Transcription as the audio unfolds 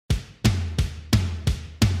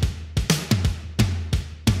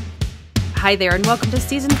Hi there, and welcome to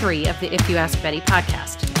Season 3 of the If You Ask Betty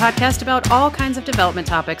podcast, a podcast about all kinds of development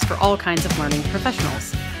topics for all kinds of learning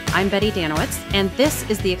professionals. I'm Betty Danowitz, and this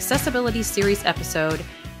is the Accessibility Series episode,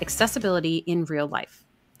 Accessibility in Real Life.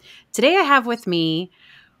 Today I have with me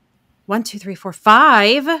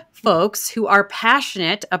 5 folks who are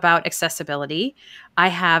passionate about accessibility. I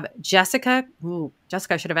have Jessica.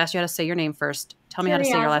 Jessica, I should have asked you how to say your name first. Tell me how to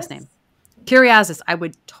say your last name. Kyriazis. I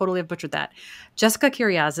would totally have butchered that. Jessica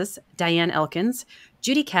Kyriazis, Diane Elkins,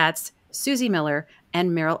 Judy Katz, Susie Miller, and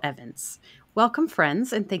Meryl Evans. Welcome,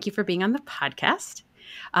 friends, and thank you for being on the podcast.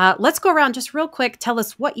 Let's go around just real quick. Tell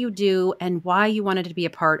us what you do and why you wanted to be a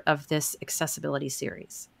part of this accessibility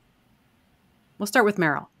series. We'll start with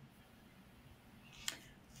Meryl.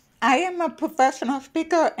 I am a professional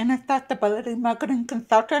speaker and accessibility marketing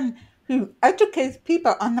consultant who educates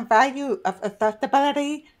people on the value of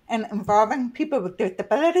accessibility and involving people with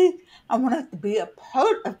disabilities. I wanted to be a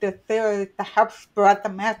part of this series to help spread the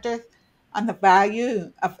message on the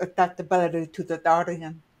value of accessibility to the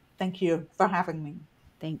audience. Thank you for having me.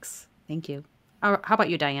 Thanks. Thank you. How about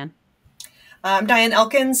you, Diane? I'm Diane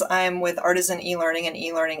Elkins. I'm with Artisan eLearning and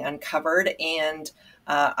eLearning Uncovered, and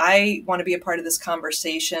I want to be a part of this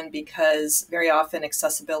conversation because very often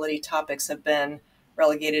accessibility topics have been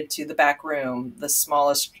relegated to the back room, the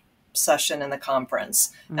smallest session in the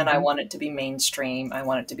conference. Mm-hmm. And I want it to be mainstream. I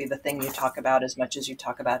want it to be the thing you talk about as much as you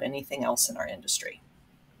talk about anything else in our industry.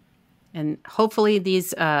 And hopefully the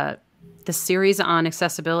series on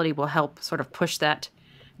accessibility will help sort of push that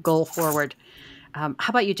goal forward. How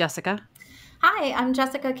about you, Jessica? Hi, I'm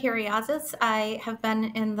Jessica Kyriazis. I have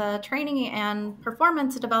been in the training and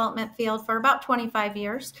performance development field for about 25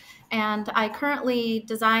 years, and I currently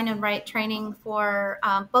design and write training for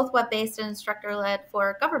both web-based and instructor-led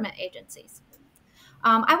for government agencies.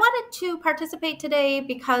 I wanted to participate today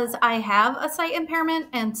because I have a sight impairment,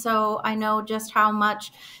 and so I know just how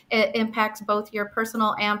much it impacts both your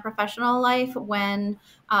personal and professional life when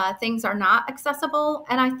things are not accessible.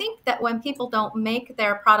 And I think that when people don't make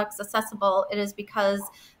their products accessible, it is because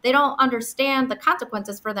they don't understand the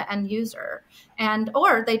consequences for the end user,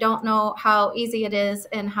 or they don't know how easy it is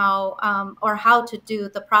and how to do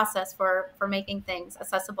the process for making things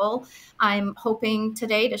accessible. I'm hoping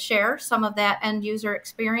today to share some of that end user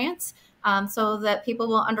experience so that people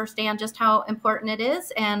will understand just how important it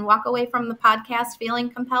is and walk away from the podcast feeling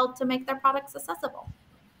compelled to make their products accessible.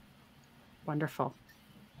 Wonderful.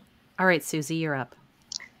 All right, Susie, you're up.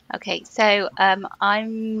 Okay, so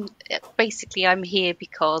I'm here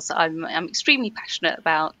because I'm extremely passionate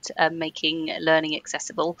about making learning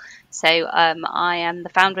accessible. So I am the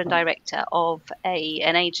founder and director of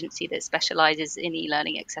an agency that specialises in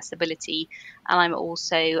e-learning accessibility, and I'm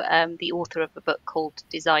also the author of a book called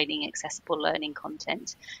Designing Accessible Learning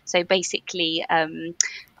Content. So basically,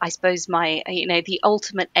 I suppose the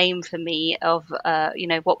ultimate aim for me of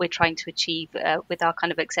what we're trying to achieve with our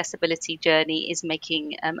kind of accessibility journey is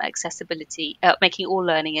making making all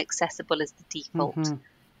learning accessible as the default.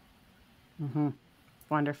 Mm-hmm. Mm-hmm.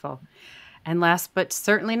 Wonderful. And last but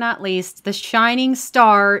certainly not least, the shining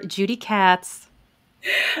star, Judy Katz.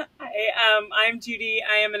 Hi, I'm Judy.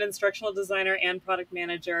 I am an instructional designer and product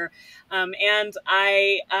manager, and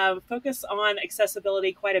I focus on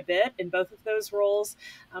accessibility quite a bit in both of those roles.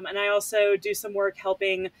 And I also do some work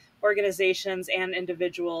helping organizations and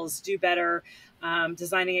individuals do better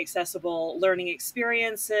designing accessible learning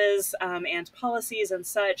experiences and policies and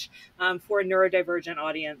such for a neurodivergent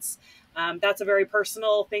audience. That's a very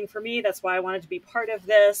personal thing for me. That's why I wanted to be part of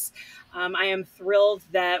this. I am thrilled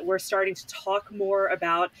that we're starting to talk more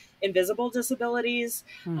about invisible disabilities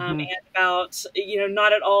and about,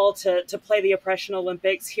 not at all to play the oppression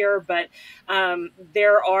Olympics here, but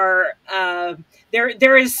there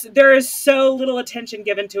is so little attention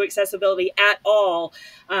given to accessibility at all.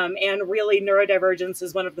 And really neurodivergence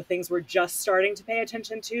is one of the things we're just starting to pay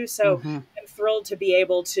attention to. So I'm thrilled to be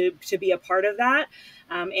able to be a part of that.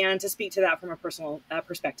 And to speak to that from a personal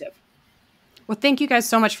perspective. Well, thank you guys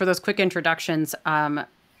so much for those quick introductions.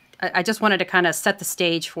 I just wanted to kind of set the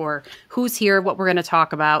stage for who's here, what we're going to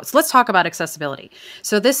talk about. So let's talk about accessibility.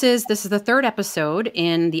 So this is the third episode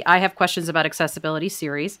in the I Have Questions About Accessibility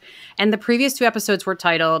series. And the previous 2 episodes were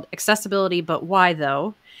titled Accessibility, But Why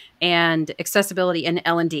Though? And Accessibility in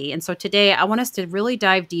L&D. And so today I want us to really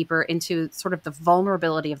dive deeper into sort of the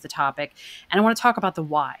vulnerability of the topic. And I want to talk about the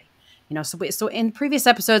why. So in previous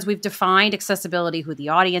episodes, we've defined accessibility, who the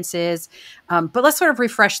audience is, but let's sort of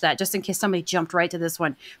refresh that just in case somebody jumped right to this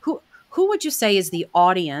one. Who would you say is the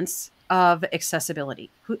audience of accessibility?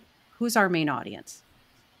 Who's our main audience?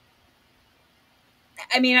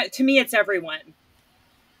 I mean, to me, it's everyone.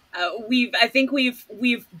 I think we've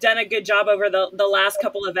done a good job over the last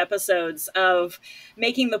couple of episodes of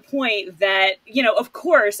making the point that, you know, of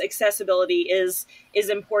course, accessibility is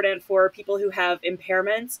important for people who have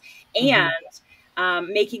impairments, and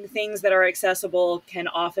making things that are accessible can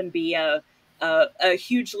often be a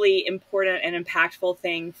hugely important and impactful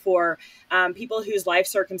thing for people whose life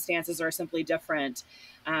circumstances are simply different.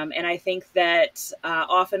 And I think that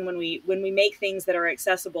often when we make things that are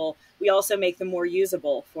accessible, we also make them more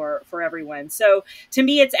usable for everyone. So to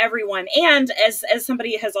me, it's everyone. And as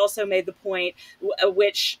somebody has also made the point,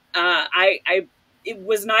 which it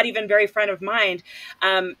was not even very front of mind.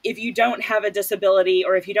 If you don't have a disability,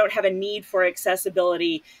 or if you don't have a need for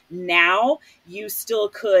accessibility now, you still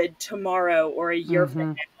could tomorrow or a year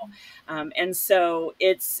from now. And so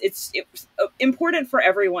it's important for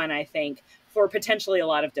everyone, I think, for potentially a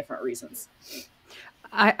lot of different reasons.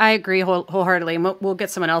 I agree wholeheartedly. And we'll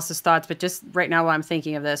get someone else's thoughts, but just right now while I'm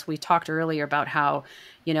thinking of this, we talked earlier about how,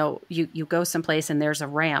 you know, you go someplace and there's a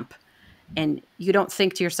ramp, and you don't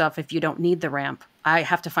think to yourself, if you don't need the ramp, I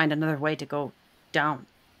have to find another way to go down.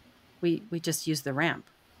 We just use the ramp,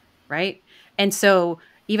 right? And so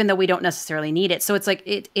even though we don't necessarily need it, so it's like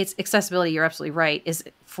it's accessibility. You're absolutely right. Is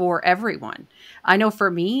for everyone. I know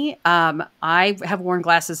for me, I have worn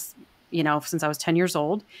glasses, you know, since I was 10 years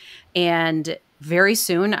old, and very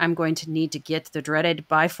soon I'm going to need to get the dreaded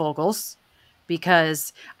bifocals,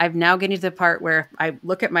 because I've now getting to the part where I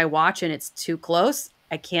look at my watch and it's too close.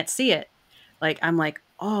 I can't see it. Like, I'm like,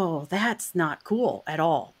 oh, that's not cool at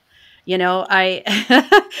all. You know, I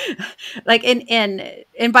like,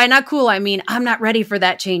 and by not cool, I mean, I'm not ready for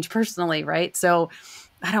that change personally. Right. So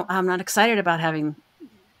I'm not excited about having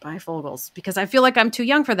bifocals because I feel like I'm too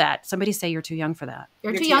young for that. Somebody say you're too young for that.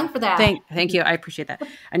 You're too young for that. Thank you. I appreciate that.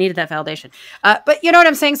 I needed that validation. But you know what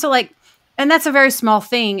I'm saying? So like, and that's a very small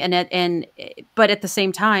thing. But at the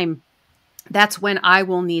same time, that's when I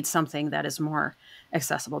will need something that is more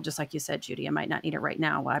accessible. Just like you said, Judy, I might not need it right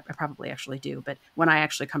now. Well, I probably actually do. But when I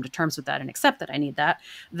actually come to terms with that and accept that I need that,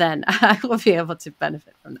 then I will be able to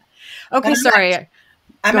benefit from that. Okay, sorry.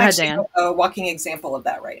 I'm Go ahead, actually Dan. a walking example of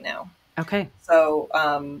that right now. Okay. So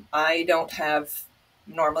I don't have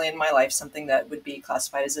normally in my life something that would be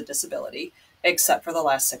classified as a disability, except for the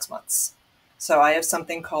last 6 months. So I have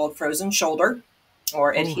something called frozen shoulder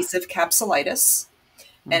or adhesive capsulitis.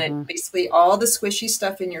 And it basically all the squishy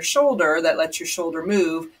stuff in your shoulder that lets your shoulder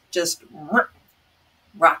move just rock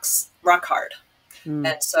hard.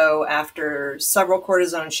 And so after several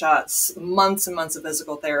cortisone shots, months and months of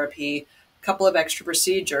physical therapy, a couple of extra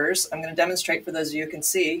procedures, I'm going to demonstrate for those of you who can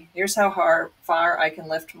see. Here's how far I can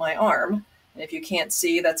lift my arm. And if you can't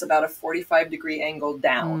see, that's about a 45-degree angle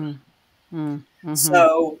down.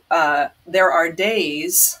 So there are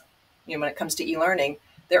days, you know, when it comes to e-learning,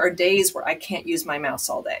 there are days where I can't use my mouse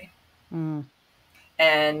all day.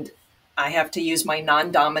 And I have to use my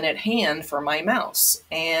non-dominant hand for my mouse.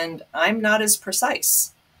 And I'm not as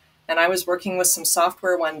precise. And I was working with some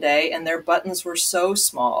software one day, and their buttons were so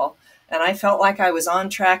small. And I felt like I was on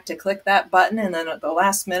track to click that button. And then at the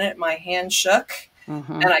last minute, my hand shook.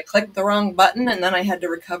 And I clicked the wrong button. And then I had to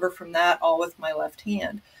recover from that all with my left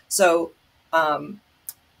hand. So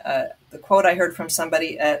the quote I heard from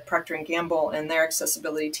somebody at Procter & Gamble and their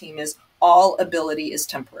accessibility team is, all ability is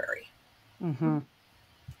temporary.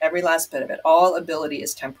 Every last bit of it. All ability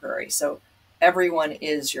is temporary. So everyone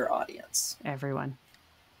is your audience. Everyone.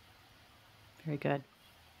 Very good.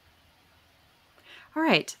 All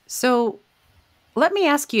right. So let me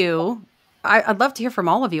ask you, I'd love to hear from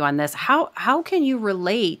all of you on this. How can you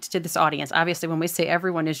relate to this audience? Obviously, when we say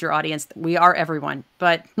everyone is your audience, we are everyone.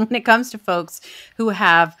 But when it comes to folks who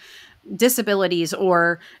have disabilities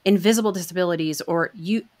or invisible disabilities or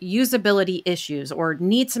usability issues or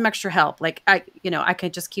need some extra help, like I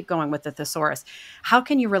could just keep going with the thesaurus. How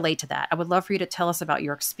can you relate to that? I would love for you to tell us about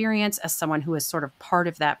your experience as someone who is sort of part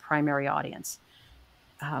of that primary audience.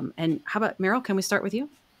 And how about Meryl? Can we start with you?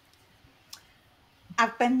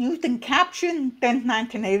 I've been using caption since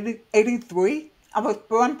 1983. I was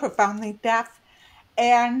born profoundly deaf.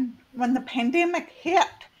 And when the pandemic hit,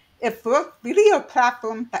 it forced video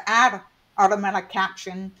platforms to add automatic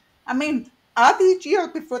caption. I mean, all these years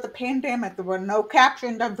before the pandemic, there were no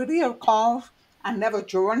captions on video calls. I never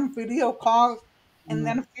joined video calls. And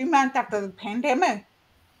then a few months after the pandemic,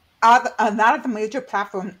 a lot of the major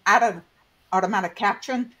platforms added automatic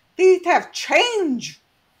caption. These have changed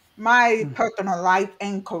my personal life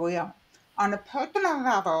and career. On a personal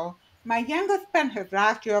level, my youngest spent his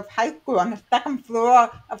last year of high school on the second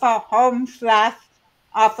floor of our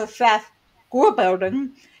home/office/school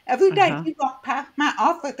building. Every day he walked past my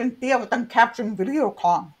office and see I was on caption video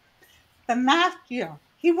call. Then last year,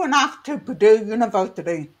 he went off to Purdue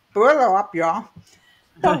University. Spoiler up, y'all.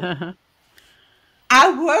 So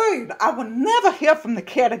I worried I would never hear from the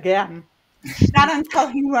kid again. Not until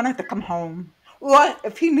he wanted to come home, or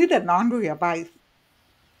if he needed laundry advice.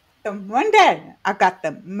 So one day I got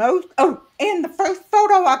the most, oh, and the first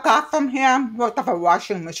photo I got from him was of a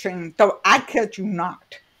washing machine. So I kid you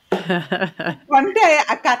not. One day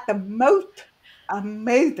I got the most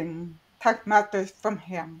amazing text message from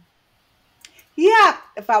him. He asked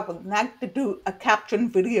if I would like to do a caption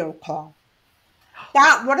video call.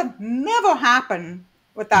 That would have never happened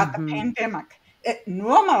without the pandemic. It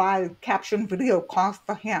normalized caption video calls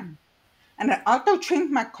for him. And it also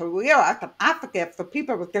changed my career as an advocate for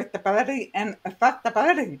people with disability and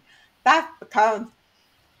accessibility. That's because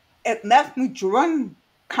it lets me join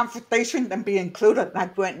conversations and be included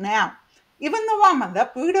like right now. Even though I'm a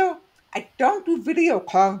lip reader, I don't do video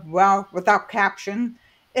calls well without caption.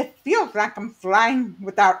 It feels like I'm flying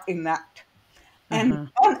without a net. And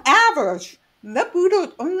on average, lip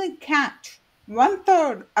readers only catch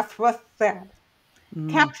 1/3 of what's said.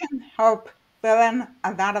 Captions help fill in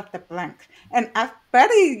a lot of the blanks. And as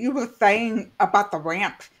Betty, you were saying about the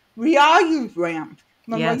ramps, we all use ramps.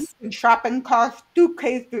 When we're Yes. using shopping carts,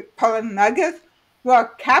 suitcases, pulling luggage, well,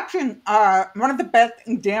 captions are one of the best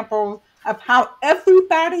examples of how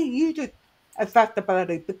everybody uses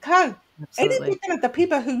accessibility because Absolutely. 80% of the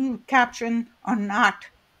people who use caption are not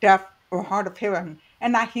deaf or hard of hearing.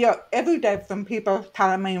 And I hear every day from people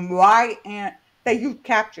telling me why they use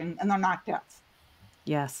caption and they're not deaf.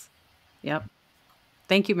 Yes. Yep.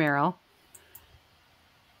 Thank you, Meryl.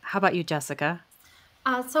 How about you, Jessica?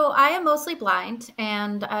 So I am mostly blind,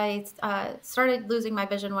 and I started losing my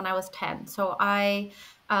vision when I was 10. So and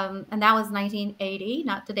that was 1980,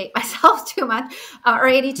 not to date myself too much, or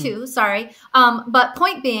 82, sorry. But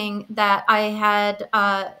point being that I had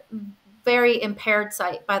very impaired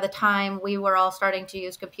sight by the time we were all starting to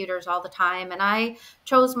use computers all the time. And I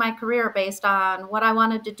chose my career based on what I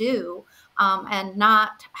wanted to do and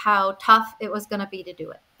not how tough it was going to be to do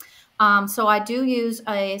it. So I do use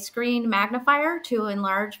a screen magnifier to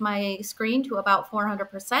enlarge my screen to about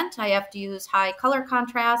 400%. I have to use high color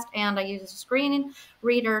contrast, and I use a screen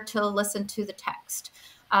reader to listen to the text.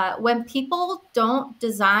 When people don't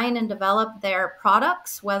design and develop their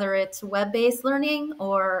products, whether it's web-based learning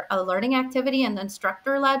or a learning activity and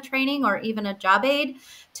instructor-led training or even a job aid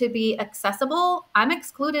to be accessible, I'm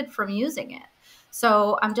excluded from using it.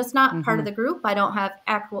 So I'm just not part of the group. I don't have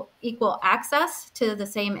equal access to the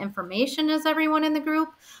same information as everyone in the group.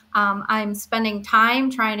 I'm spending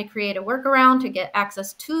time trying to create a workaround to get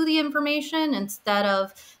access to the information instead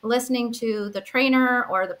of listening to the trainer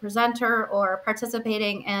or the presenter or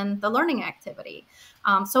participating in the learning activity.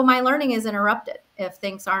 So my learning is interrupted if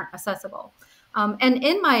things aren't accessible. And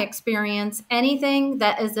in my experience, anything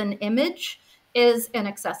that is an image is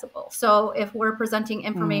inaccessible. So if we're presenting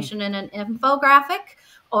information in an infographic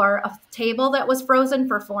or a table that was frozen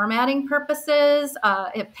for formatting purposes,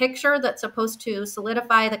 a picture that's supposed to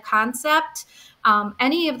solidify the concept,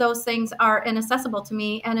 any of those things are inaccessible to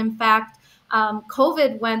me. And in fact,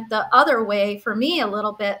 COVID went the other way for me a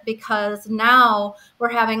little bit because now we're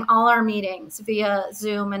having all our meetings via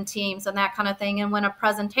Zoom and Teams and that kind of thing. And when a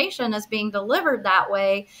presentation is being delivered that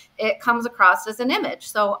way, it comes across as an image.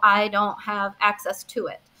 So I don't have access to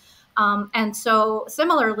it. And so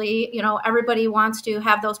similarly, everybody wants to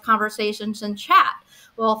have those conversations in chat.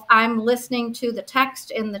 Well, if I'm listening to the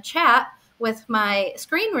text in the chat with my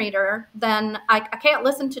screen reader, then I can't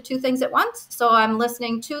listen to two things at once. So I'm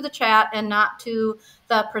listening to the chat and not to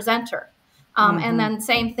the presenter. And then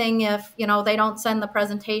same thing if, they don't send the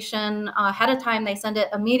presentation ahead of time, they send it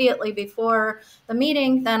immediately before the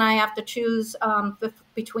meeting, then I have to choose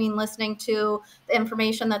between listening to the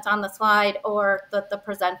information that's on the slide or the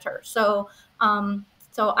presenter. So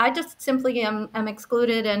I just simply am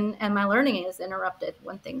excluded and my learning is interrupted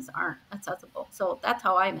when things aren't accessible. So that's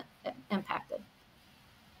how I'm impacted.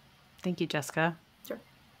 Thank you, Jessica. Sure.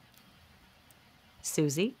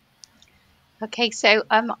 Susie? Okay, so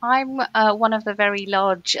I'm one of the very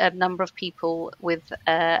large number of people with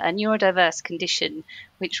a neurodiverse condition,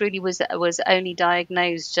 which really was only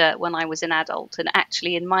diagnosed when I was an adult. And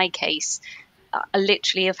actually, in my case, I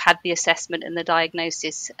literally have had the assessment and the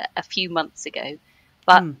diagnosis a few months ago.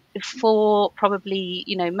 But for probably,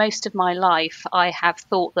 most of my life, I have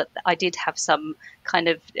thought that I did have some kind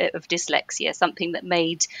of dyslexia, something that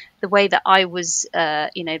made the way that I was,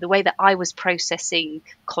 the way that I was processing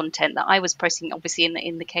content, that I was processing, obviously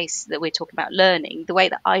in the case that we're talking about learning, the way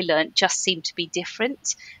that I learned just seemed to be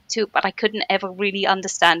different but I couldn't ever really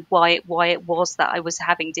understand why it was that I was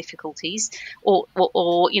having difficulties or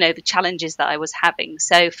the challenges that I was having.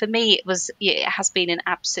 So for me, it has been an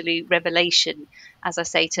absolute revelation, as I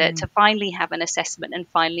say, to finally have an assessment and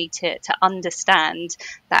finally to understand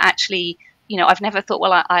that actually, I've never thought,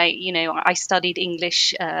 well, I studied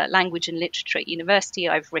English language and literature at university.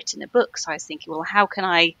 I've written a book. So I was thinking, well, how can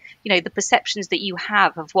I, the perceptions that you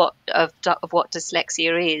have of what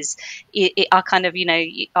dyslexia is, it are kind of,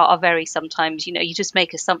 are very sometimes, you just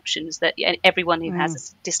make assumptions that everyone who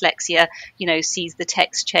has dyslexia, sees the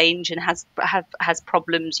text change and has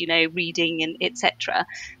problems, reading and etc.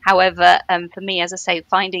 However, for me, as I say,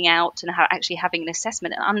 finding out and actually having an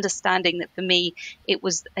assessment and understanding that for me, it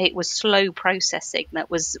was slow processing that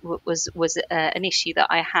was an issue that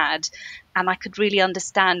I had, and I could really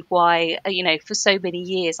understand why, for so many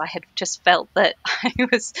years I had just felt that I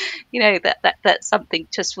was, that something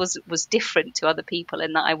just was different to other people,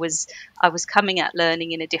 and that I was coming at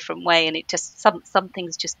learning in a different way, and it just some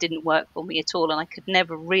things just didn't work for me at all, and I could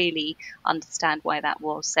never really understand why that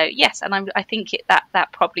was. So yes, and I think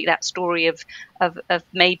that probably that story of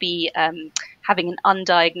maybe having an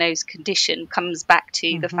undiagnosed condition comes back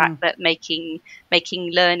to the fact that making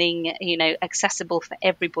learning, accessible for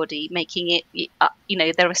everybody, making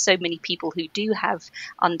it, there are so many people who do have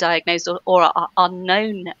undiagnosed or are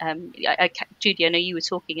unknown. Judy, I know you were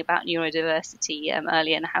talking about neurodiversity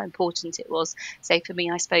earlier and how important it was. So for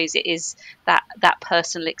me, I suppose it is that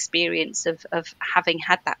personal experience of having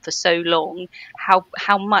had that for so long,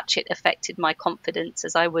 how much it affected my confidence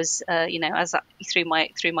as I was, through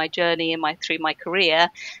my journey and through my career,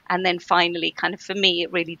 and then finally, kind of for me,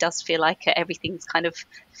 it really does feel like everything's kind of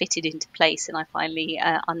fitted into place, and I finally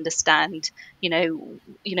understand,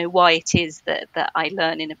 why it is that I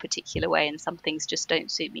learn in a particular way, and some things just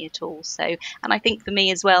don't suit me at all. So, and I think for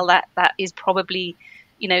me as well, that is probably,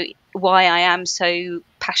 why I am so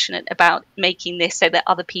passionate about making this so that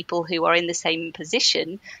other people who are in the same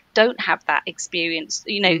position don't have that experience.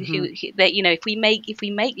 If we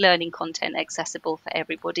make learning content accessible for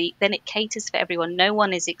everybody, then it caters for everyone. No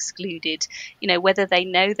one is excluded, whether they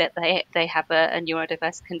know that they have a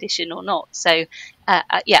neurodiverse condition or not. So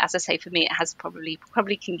as I say, for me, it has probably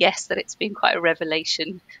can guess that it's been quite a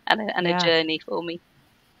revelation and a journey for me.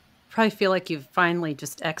 Probably feel like you've finally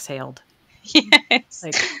just exhaled. Yes.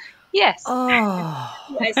 Yes. Oh.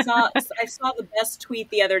 I saw the best tweet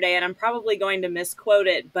the other day, and I'm probably going to misquote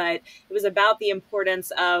it, but it was about the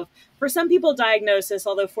importance of, for some people, diagnosis,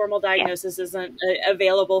 although formal diagnosis isn't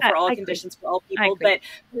available for all conditions for all people, but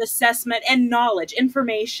assessment and knowledge,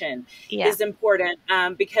 information is important,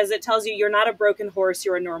 because it tells you you're not a broken horse,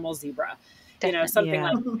 you're a normal zebra. Definitely. Something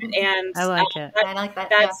like that. And I like it. I like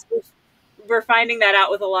that. We're finding that out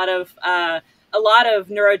with a lot of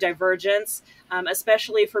neurodivergence,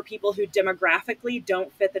 especially for people who demographically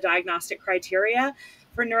don't fit the diagnostic criteria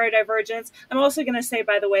for neurodivergence. I'm also going to say,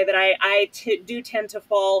 by the way, that I do tend to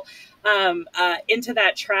fall into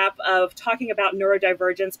that trap of talking about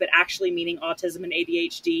neurodivergence, but actually meaning autism and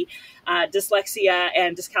ADHD. Dyslexia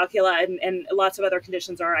and dyscalculia and lots of other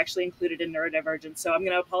conditions are actually included in neurodivergence. So I'm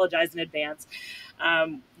going to apologize in advance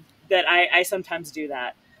that I sometimes do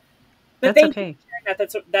that. But that's okay.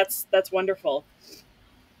 That's wonderful.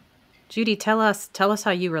 Judy, tell us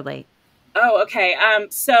how you relate. Oh, okay.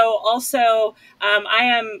 So also,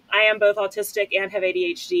 I am both autistic and have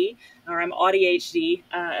ADHD, or I'm ADHD,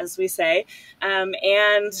 as we say.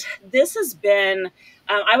 And this has been,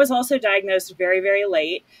 I was also diagnosed very, very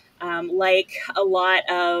late. Like a lot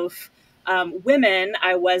of women,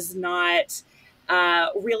 I was not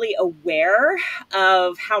really aware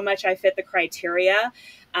of how much I fit the criteria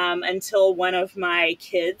until one of my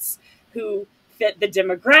kids, who fit the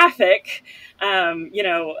demographic,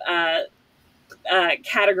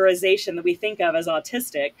 categorization that we think of as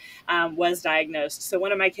autistic, was diagnosed. So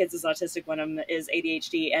one of my kids is autistic, one of them is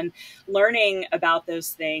ADHD, and learning about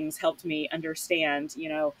those things helped me understand,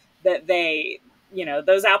 that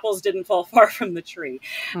those apples didn't fall far from the tree.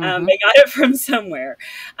 Mm-hmm. They got it from somewhere.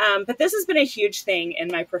 But this has been a huge thing in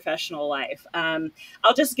my professional life.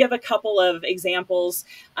 I'll just give a couple of examples,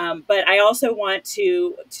 but I also want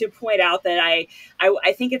to point out that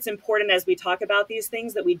I think it's important as we talk about these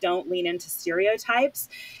things that we don't lean into stereotypes.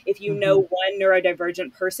 If you know one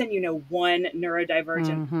neurodivergent person, you know one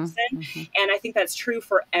neurodivergent person. And I think that's true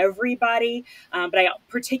for everybody. But I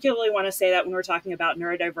particularly want to say that when we're talking about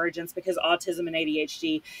neurodivergence, because autism and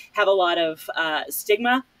ADHD have a lot of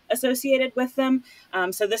stigma associated with them.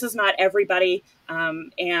 So this is not everybody.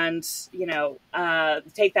 And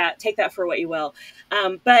take that for what you will.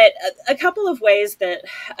 But a couple of ways that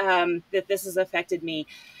this has affected me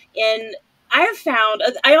I have found,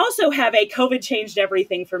 I also have a COVID changed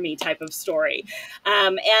everything for me type of story.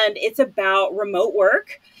 And it's about remote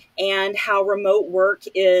work and how remote work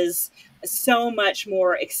is so much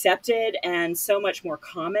more accepted and so much more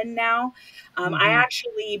common now. I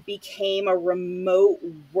actually became a remote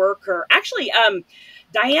worker. Actually,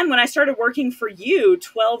 Diane, when I started working for you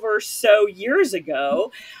 12 or so years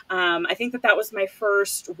ago, I think that was my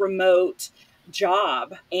first remote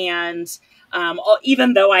job. And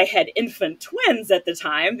even though I had infant twins at the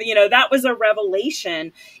time, that was a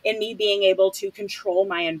revelation in me being able to control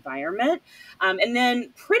my environment. And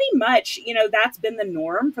then pretty much, that's been the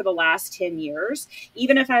norm for the last 10 years.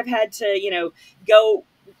 Even if I've had to, go,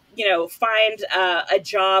 find a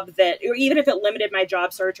job or even if it limited my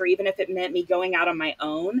job search, or even if it meant me going out on my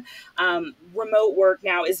own, remote work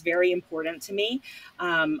now is very important to me.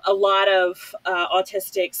 A lot of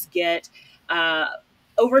autistics get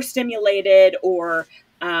overstimulated or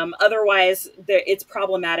otherwise it's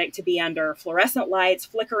problematic to be under fluorescent lights,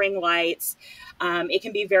 flickering lights. It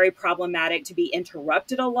can be very problematic to be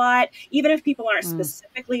interrupted a lot, even if people aren't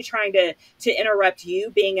specifically trying to interrupt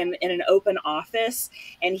you. Being in an open office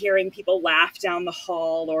and hearing people laugh down the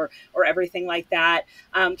hall or everything like that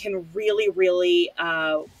can really, really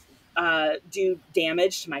do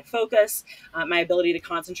damage to my focus, my ability to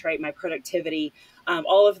concentrate, my productivity,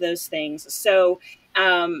 all of those things. So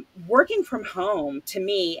working from home to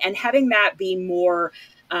me and having that be more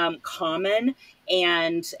common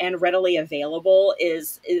and readily available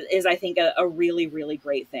is I think a really, really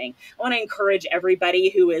great thing. I want to encourage everybody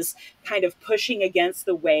who is kind of pushing against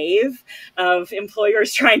the wave of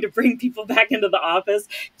employers trying to bring people back into the office.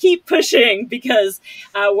 Keep pushing, because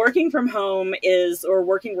working from home or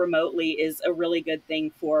working remotely is a really good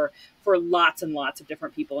thing for lots and lots of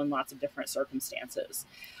different people in lots of different circumstances.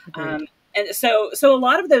 And so a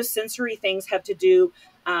lot of those sensory things have to do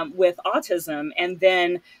with autism. And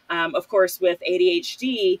then, of course, with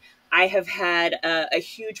ADHD, I have had a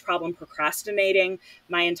huge problem procrastinating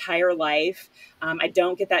my entire life. I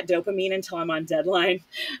don't get that dopamine until I'm on deadline.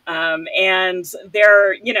 And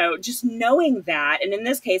just knowing that, and in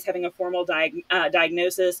this case, having a formal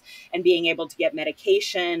diagnosis and being able to get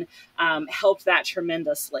medication helped that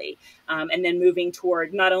tremendously. And then moving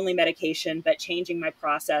toward not only medication, but changing my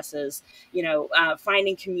processes,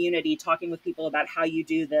 finding community, talking with people about how you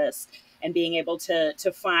do this, and being able to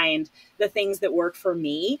find the things that work for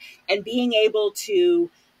me, and being able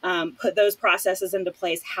to put those processes into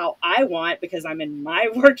place how I want, because I'm in my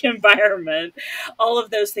work environment. All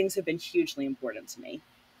of those things have been hugely important to me.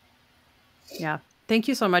 Yeah. Thank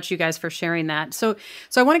you so much, you guys, for sharing that. So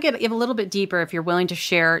I want to get a little bit deeper, if you're willing to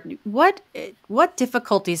share, what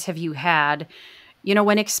difficulties have you had,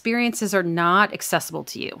 when experiences are not accessible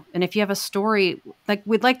to you? And if you have a story,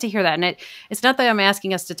 we'd like to hear that. And it's not that I'm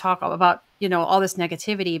asking us to talk about, all this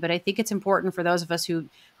negativity, but I think it's important for those of us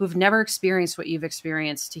who've never experienced what you've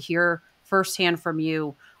experienced to hear firsthand from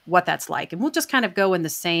you what that's like. And we'll just kind of go in the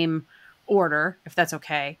same order, if that's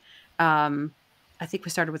okay. I think we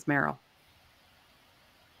started with Meryl.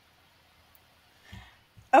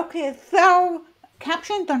 Okay, so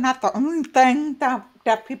captions are not the only thing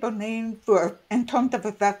that people need in terms of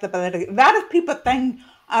accessibility. A lot of people think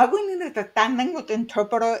we need a sign language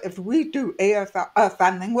interpreter if we do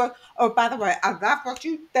sign language. Oh, by the way, I love what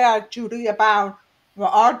you said, Judy, about we're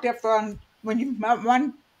all different. When you met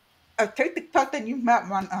one autistic person, you met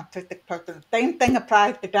one autistic person. Same thing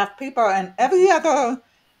applies to deaf people and every other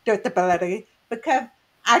disability, because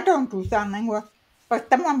I don't do sign language. But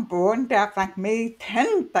someone born deaf like me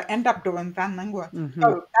tends to end up doing sign language.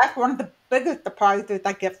 So that's one of the biggest surprises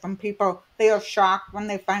I get from people. They are shocked when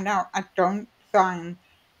they find out I don't sign.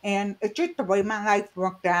 And it's just the way my life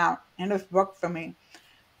worked out, and it's worked for me.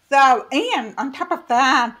 So, and on top of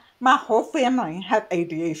that, my whole family has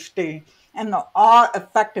ADHD, and they're all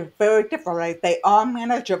affected very differently. They all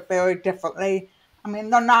manage it very differently. I mean,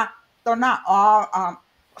 they're not all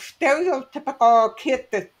stereotypical kids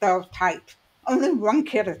with those types. Only one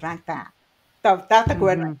kid is like that. So that's a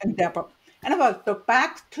good endeavor. Anyway, so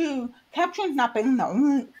back to captions not being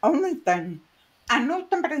the only thing. I know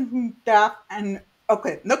somebody who's deaf and,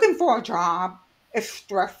 okay, looking for a job is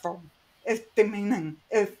stressful. It's demeaning.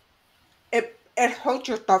 It hurts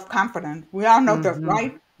your self-confidence. We all know this,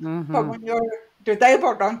 right? But when you're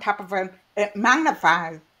disabled on top of it, it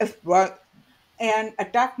magnifies its work. And a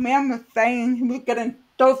deaf man was saying he was getting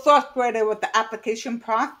so frustrated with the application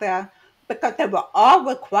process because they were all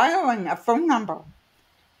requiring a phone number.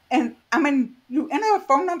 And I mean, you enter a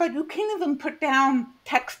phone number, you can't even put down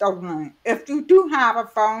text only if you do have a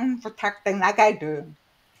phone for texting like I do.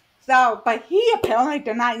 So, but he apparently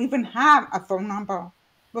did not even have a phone number,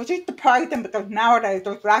 which is surprising because nowadays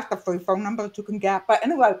there's lots of free phone numbers you can get. But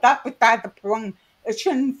anyway, that's beside the point. It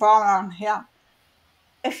shouldn't fall on him.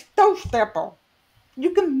 It's so simple.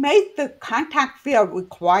 You can make the contact field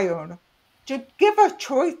required. Just give us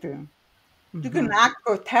choices. You can ask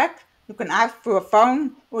for text, you can ask for a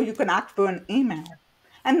phone, or you can ask for an email.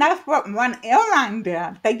 And that's what one airline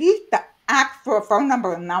did. They used to ask for a phone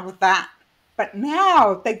number and that was that. But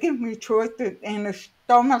now they give me choices and it's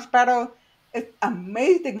so much better. It's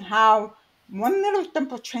amazing how one little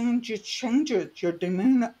simple change changes your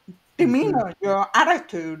demeanor, your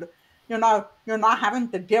attitude. You know, you're not having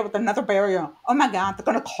to deal with another barrier. Oh my God, they're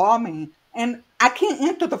going to call me and I can't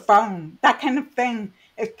answer the phone. That kind of thing.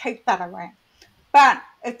 It takes that away. But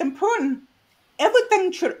it's important.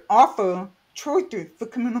 Everything should offer choices for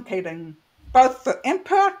communicating, both for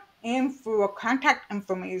input and for contact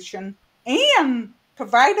information and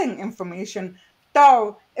providing information.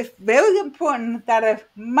 So it's very important that it's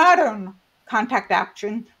modern contact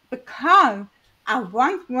action because I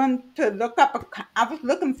once went to look up, I was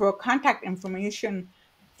looking for contact information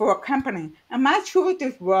for a company, and my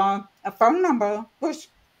choices were a phone number, which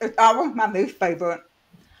is always my least favorite,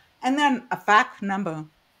 and then a fax number.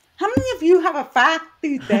 How many of you have a fax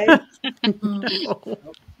these days?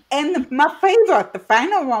 And my favorite, the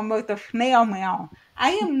final one, was the snail mail.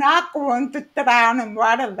 I am not going to sit down and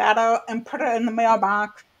write a letter and put it in the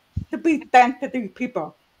mailbox to be sent to these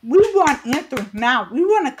people. We want answers now. We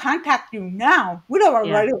want to contact you now. We don't want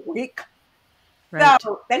to wait a week. Right.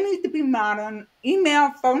 So they need to be modern.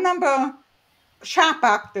 Email, phone number, shop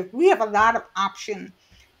boxes. We have a lot of options.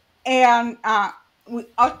 And we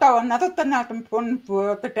also, another thing that's important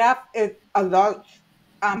for the deaf is alerts,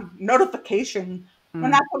 notification.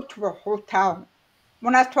 When I go to a hotel,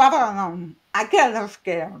 when I travel alone, I get a little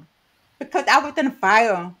scared because I was in a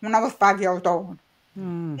fire when I was 5 years old.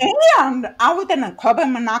 And I was in a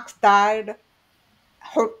carbon monoxide,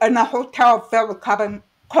 in a hotel filled with carbon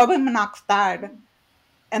monoxide.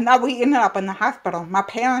 And then we ended up in the hospital, my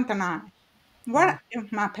parents and I. What if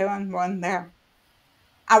my parents weren't there?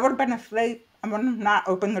 I would have been asleep. I would have not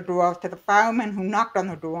opened the door to the fireman who knocked on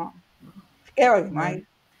the door. Scary, right?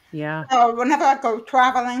 Yeah. So whenever I go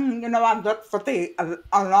traveling, you know, I look for the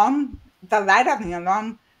alarm, the light on the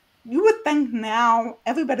alarm. You would think now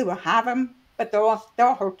everybody will have them, but there are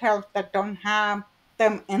still hotels that don't have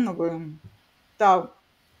them in the room. So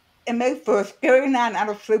it makes for a scary night. I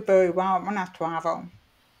don't sleep very well when I travel.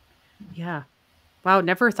 Yeah. Wow,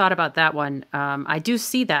 never thought about that one. I do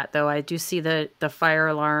see that though. I do see the fire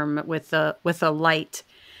alarm with the light,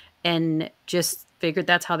 and just figured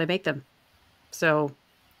that's how they make them. So,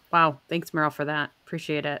 wow, thanks, Meryl, for that.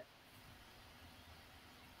 Appreciate it.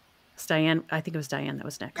 It's Diane. I think it was Diane that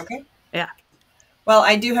was next. Okay. Yeah. Well,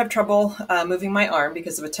 I do have trouble moving my arm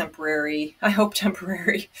because of a temporary, I hope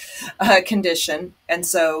temporary, condition. And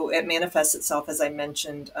so it manifests itself, as I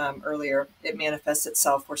mentioned earlier, it manifests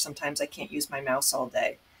itself where sometimes I can't use my mouse all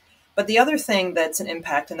day. But the other thing that's an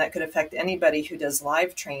impact, and that could affect anybody who does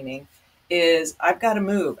live training, is I've got to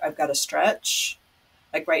move. I've got to stretch.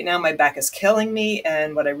 Like right now, my back is killing me.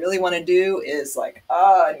 And what I really want to do is like,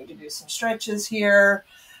 I need to do some stretches here.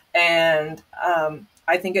 And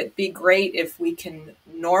I think it'd be great if we can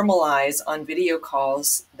normalize on video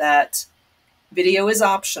calls that video is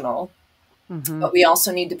optional, but we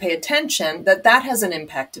also need to pay attention that that has an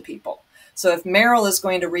impact to people. So if Meryl is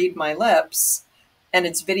going to read my lips and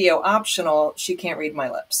it's video optional, she can't read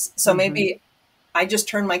my lips. So maybe I just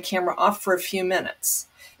turn my camera off for a few minutes.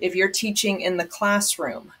 If you're teaching in the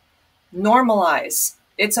classroom, normalize.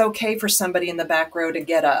 It's okay for somebody in the back row to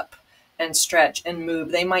get up and stretch and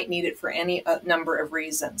move. They might need it for any number of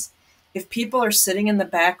reasons. If people are sitting in the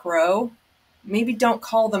back row, maybe don't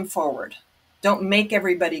call them forward. Don't make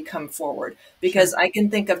everybody come forward, because I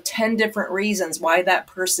can think of 10 different reasons why that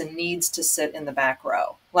person needs to sit in the back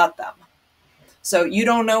row. Let them. So you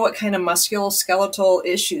don't know what kind of musculoskeletal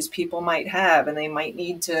issues people might have, and they might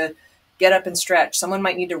need to get up and stretch. Someone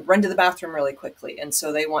might need to run to the bathroom really quickly, and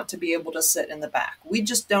so they want to be able to sit in the back. We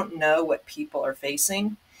just don't know what people are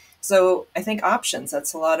facing. So I think options,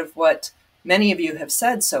 that's a lot of what many of you have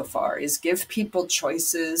said so far, is give people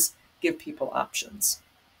choices, give people options.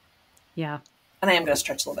 Yeah. And I am going to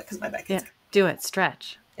stretch a little bit because my back is... Yeah, do it.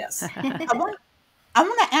 Stretch. Yes. I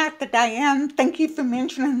want to add to Diane, thank you for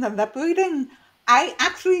mentioning the lip reading. I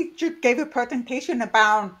actually just gave a presentation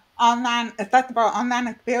about accessible online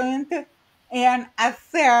experiences, and I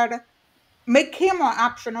said, make camera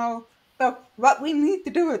optional, but what we need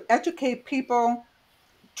to do is educate people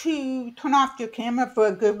to turn off your camera for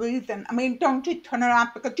a good reason. I mean, don't just turn it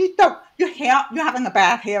off because you're having a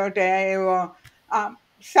bad hair day or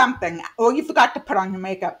something, or you forgot to put on your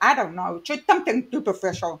makeup. I don't know, just something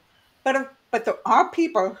superficial. But there are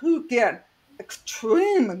people who get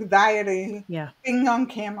extreme anxiety being on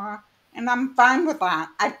camera, and I'm fine with that.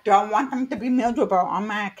 I don't want them to be miserable on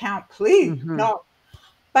my account, please, no.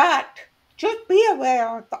 But just be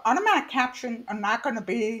aware the automatic captions are not going to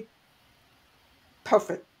be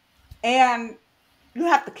perfect. And you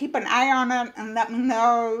have to keep an eye on it and let me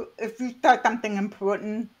know if you start something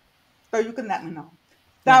important, so you can let me know.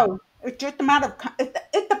 So it's just a matter of,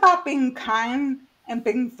 it's about being kind and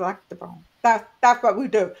being flexible. That's what we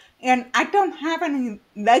do. And I don't have any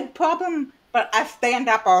leg problem, but I stand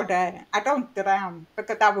up all day. I don't sit down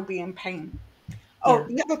because I would be in pain. Oh,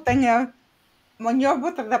 the other thing is, when you're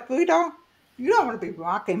with a lip reader, you don't want to be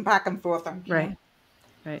rocking back and forth on camera.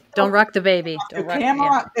 Right. Don't rock the baby. Don't rock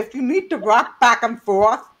camera. If you need to rock back and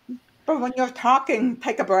forth, but when you're talking,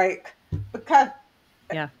 take a break, because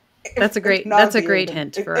that's a great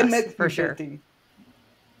hint for us, for sure.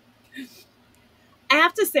 I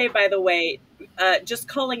have to say, by the way, just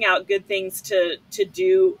calling out good things to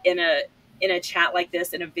do in a chat like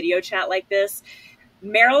this, in a video chat like this.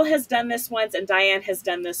 Meryl has done this once and Diane has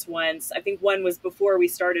done this once. I think one was before we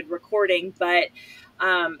started recording, but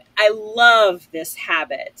I love this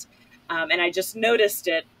habit. And I just noticed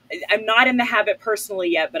it. I'm not in the habit personally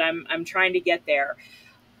yet, but I'm trying to get there.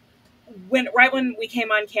 Right when we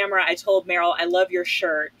came on camera, I told Meryl, I love your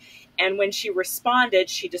shirt. And when she responded,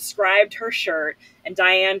 she described her shirt, and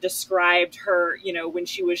Diane described her, when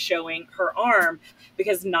she was showing her arm,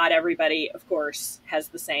 because not everybody, of course, has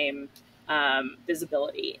the same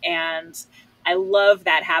visibility. And I love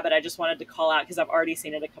that habit. I just wanted to call out because I've already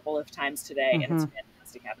seen it a couple of times today, and it's a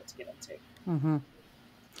fantastic habit to get into.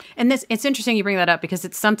 And it's interesting you bring that up, because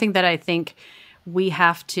it's something that I think we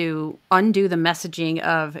have to undo the messaging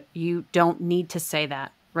of, you don't need to say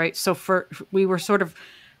that, right? So we were sort of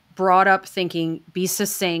brought up thinking, be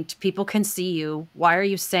succinct, people can see you. Why are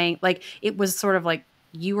you saying, like, it was sort of like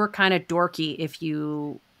you were kind of dorky if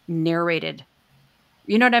you narrated.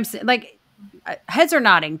 You know what I'm saying? Like, heads are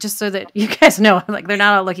nodding, just so that you guys know. Like, they're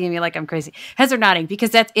not all looking at me like I'm crazy. Heads are nodding,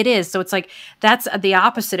 because it is. So it's like, that's the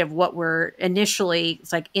opposite of what we're initially,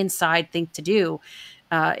 it's like, inside think to do.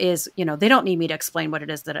 Is, they don't need me to explain what it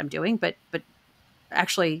is that I'm doing, but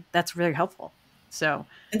actually that's really helpful. So,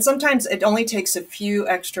 and sometimes it only takes a few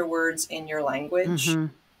extra words in your language,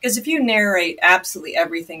 because if you narrate absolutely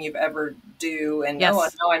everything you've ever do, and now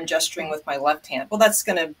I'm gesturing with my left hand, well, that's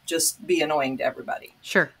going to just be annoying to everybody.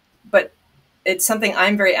 Sure. But it's something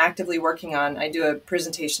I'm very actively working on. I do a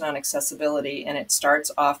presentation on accessibility, and it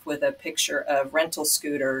starts off with a picture of rental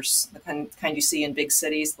scooters, the kind you see in big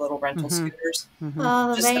cities, little rental scooters.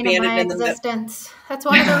 Oh, the bane of my existence. That's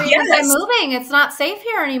one of the reasons I'm moving. It's not safe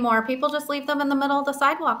here anymore. People just leave them in the middle of the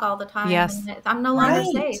sidewalk all the time. Yes. And I'm no longer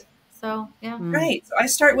safe. So, yeah. Right. So I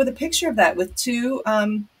start with a picture of that with two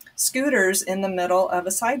scooters in the middle of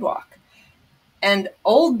a sidewalk. And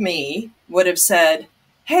old me would have said,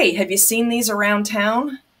 hey, have you seen these around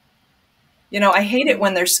town? I hate it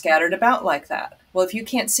when they're scattered about like that. Well, if you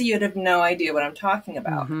can't see, you'd have no idea what I'm talking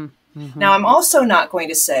about. Now, I'm also not going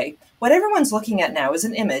to say, what everyone's looking at now is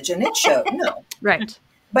an image and it showed. No. Right.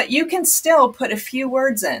 But you can still put a few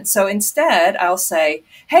words in. So instead, I'll say,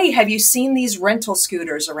 hey, have you seen these rental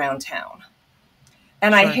scooters around town?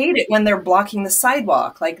 And I hate it when they're blocking the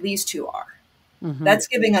sidewalk like these two are. That's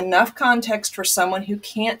giving enough context for someone who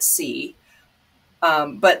can't see.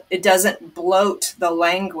 But it doesn't bloat the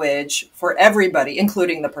language for everybody,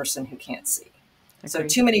 including the person who can't see. Agreed. So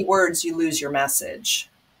too many words, you lose your message.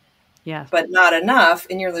 Yeah. But not enough,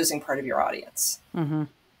 and you're losing part of your audience. Boy,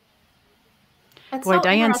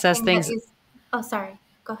 Diane says things. Oh, sorry.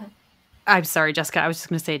 Go ahead. I'm sorry, Jessica. I was just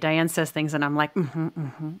going to say, Diane says things, and I'm like,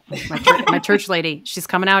 my church lady. She's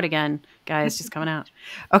coming out again, guys. She's coming out.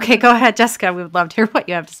 Okay, go ahead, Jessica. We would love to hear what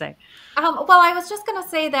you have to say. Well, I was just going to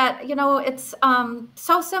say that, it's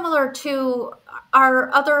so similar to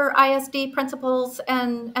our other ISD principles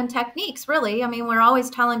and techniques, really. I mean, we're always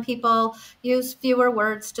telling people use fewer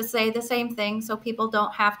words to say the same thing so people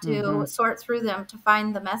don't have to sort through them to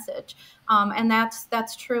find the message. And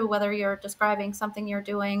that's true whether you're describing something you're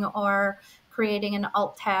doing or creating an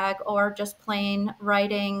alt tag or just plain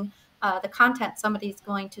writing the content somebody's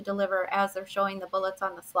going to deliver as they're showing the bullets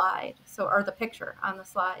on the slide, or the picture on the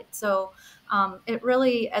slide. So it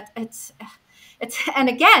really, it's and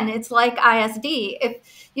again, it's like ISD.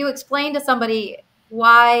 If you explain to somebody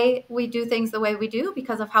why we do things the way we do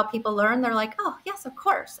because of how people learn, they're like, oh, yes, of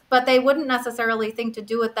course. But they wouldn't necessarily think to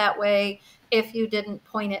do it that way if you didn't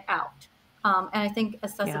point it out. And I think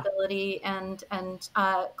accessibility and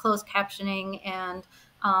closed captioning and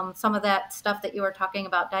some of that stuff that you were talking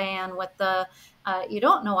about, Diane, with the you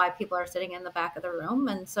don't know why people are sitting in the back of the room,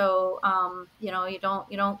 and so you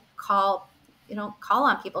don't call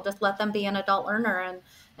on people. Just let them be an adult learner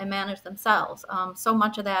and manage themselves. So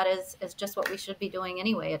much of that is just what we should be doing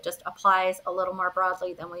anyway. It just applies a little more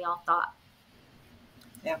broadly than we all thought.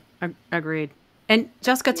 Yeah, agreed. And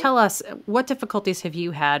Jessica, tell us, what difficulties have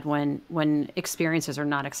you had when experiences are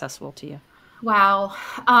not accessible to you? Wow.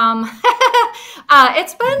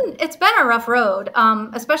 It's been a rough road,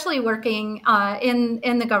 especially working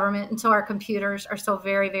in the government. And so our computers are so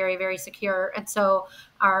very, very, very secure. And so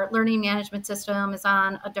our learning management system is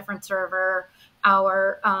on a different server.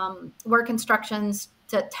 Our work instructions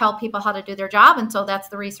to tell people how to do their job. And so that's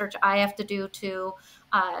the research I have to do to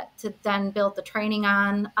then build the training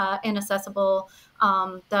on inaccessible.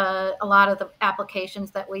 A lot of the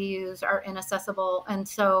applications that we use are inaccessible. And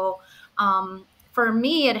so for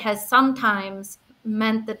me, it has sometimes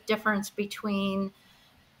meant the difference between,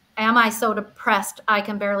 am I so depressed I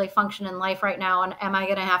can barely function in life right now? And am I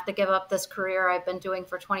going to have to give up this career I've been doing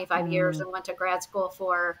for 25 years and went to grad school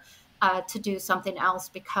for to do something else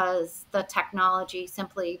because the technology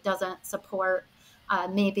simply doesn't support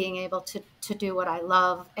me being able to do what I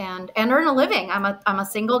love and earn a living. I'm a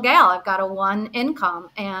single gal. I've got a one income.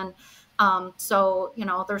 And so,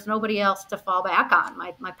 there's nobody else to fall back on.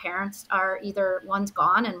 My parents are either one's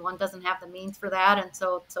gone and one doesn't have the means for that. And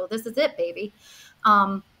so this is it, baby.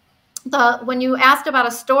 When you asked about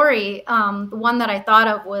a story, the one that I thought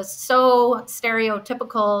of was so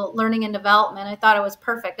stereotypical learning and development. I thought it was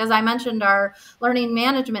perfect. As I mentioned, our learning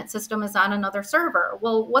management system is on another server.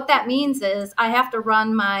 Well, what that means is I have to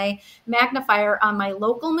run my magnifier on my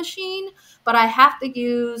local machine, but I have to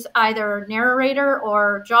use either Narrator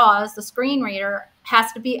or JAWS. The screen reader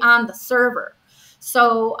has to be on the server.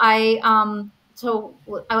 So I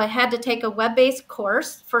had to take a web-based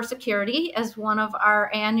course for security as one of our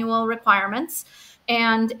annual requirements.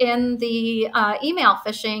 And in the email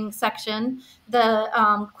phishing section,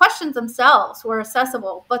 the questions themselves were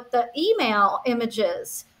accessible, but the email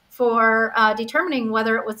images for determining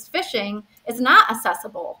whether it was phishing is not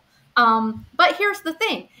accessible. But here's the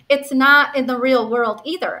thing. It's not in the real world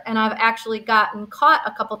either. And I've actually gotten caught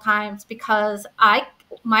a couple times because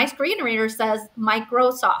my screen reader says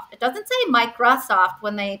Microsoft. It doesn't say Microsoft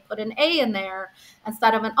when they put an A in there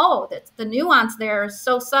instead of an O. The nuance there is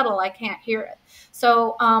so subtle I can't hear it.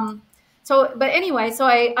 So but anyway, so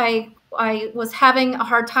I was having a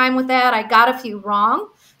hard time with that. I got a few wrong.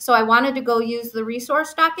 So I wanted to go use the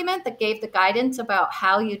resource document that gave the guidance about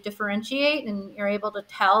how you differentiate and you're able to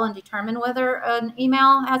tell and determine whether an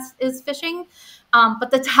email is phishing.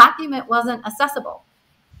 But the document wasn't accessible.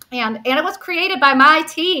 And it was created by my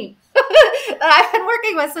team that I've been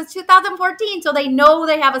working with since 2014. So they know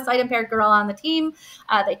they have a sight impaired girl on the team.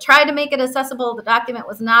 They tried to make it accessible. The document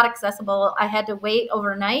was not accessible. I had to wait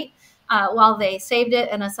overnight while they saved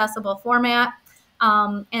it in accessible format.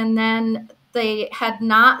 And then they had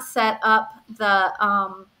not set up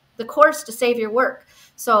the course to save your work.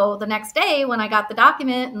 So the next day when I got the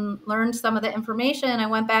document and learned some of the information, I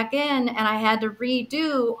went back in and I had to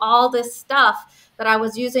redo all this stuff that I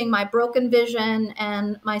was using my broken vision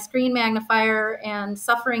and my screen magnifier and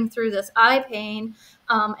suffering through this eye pain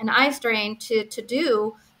and eye strain to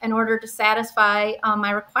do in order to satisfy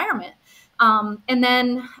my requirement. And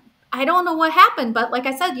then I don't know what happened, but like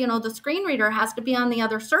I said, the screen reader has to be on the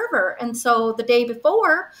other server. And so the day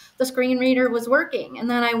before, the screen reader was working. And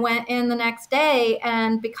then I went in the next day,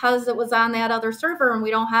 and because it was on that other server and we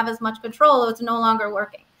don't have as much control, it was no longer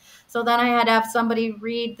working. So then I had to have somebody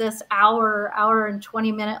read this hour and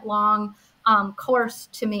 20-minute long course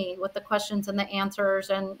to me with the questions and the answers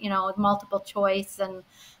and, multiple choice. And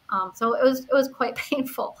so it was quite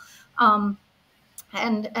painful.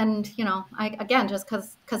 And again, just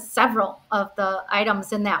because several of the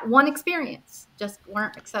items in that one experience just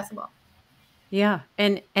weren't accessible. Yeah.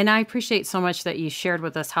 And I appreciate so much that you shared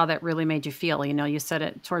with us how that really made you feel. You know, you said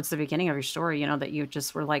it towards the beginning of your story, you know, that you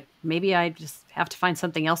just were like, maybe I just have to find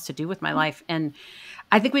something else to do with my life. And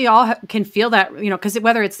I think we all can feel that, you know, because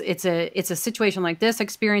whether it's a situation like this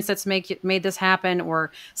experience that's made this happen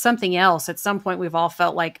or something else, at some point we've all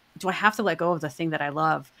felt like, do I have to let go of the thing that I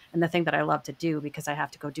love and the thing that I love to do because I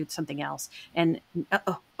have to go do something else? And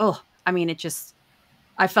I mean,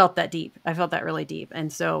 I felt that deep. I felt that really deep.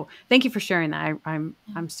 And so thank you for sharing that. I'm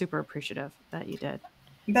super appreciative that you did.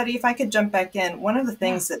 Betty, if I could jump back in, one of the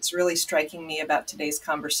things that's really striking me about today's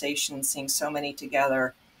conversation, seeing so many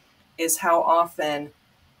together, is how often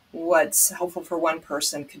what's helpful for one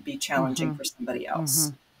person could be challenging for somebody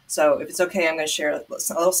else. So if it's okay, I'm going to share a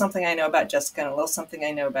little something I know about Jessica and a little something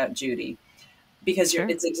I know about Judy, because Sure.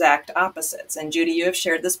 it's exact opposites. And Judy, you have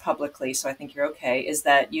shared this publicly, so I think you're okay, is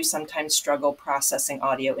that you sometimes struggle processing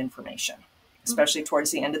audio information, especially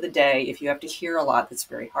towards the end of the day. If you have to hear a lot, that's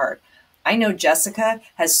very hard. I know Jessica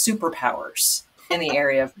has superpowers in the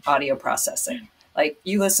area of audio processing. Like,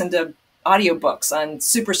 you listen to audiobooks on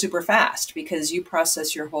super, super fast because you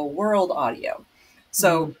process your whole world audio.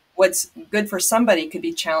 So what's good for somebody could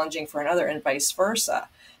be challenging for another, and vice versa.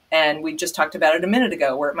 And we just talked about it a minute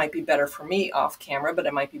ago, where it might be better for me off camera, but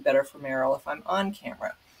it might be better for Meryl if I'm on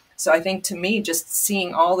camera. So I think, to me, just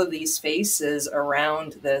seeing all of these faces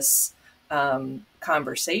around this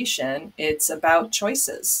conversation, it's about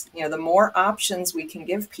choices. You know, the more options we can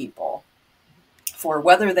give people for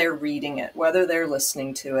whether they're reading it, whether they're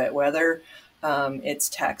listening to it, whether it's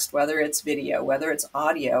text, whether it's video, whether it's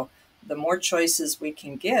audio, the more choices we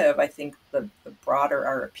can give, I think the broader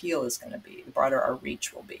our appeal is going to be, the broader our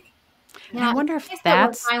reach will be. Yeah, I wonder if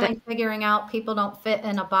we're finally figuring out people don't fit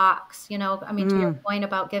in a box. You know, I mean, to your point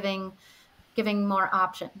about giving more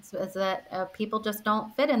options, is that people just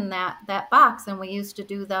don't fit in that box. And we used to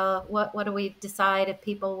do what do we decide if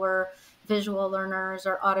people were visual learners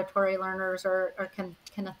or auditory learners or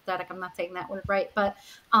kinesthetic? I'm not saying that word right, but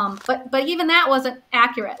even that wasn't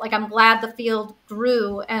accurate. Like, I'm glad the field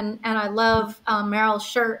grew, and I love Meryl's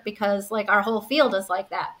shirt, because like our whole field is like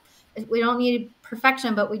that. We don't need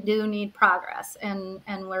perfection, but we do need progress, and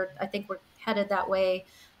I think we're headed that way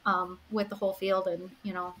with the whole field. And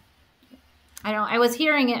you know, I was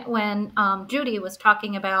hearing it when Judy was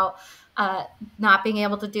talking about not being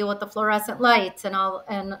able to deal with the fluorescent lights and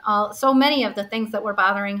all so many of the things that were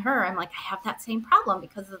bothering her. I'm like, I have that same problem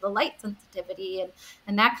because of the light sensitivity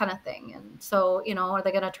and that kind of thing. And so, you know, are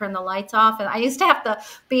they going to turn the lights off? And I used to have to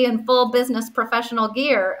be in full business professional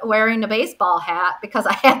gear wearing a baseball hat because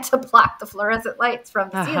I had to block the fluorescent lights from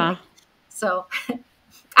the ceiling. So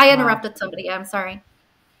I interrupted somebody. I'm sorry.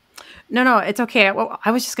 No, it's okay. Well,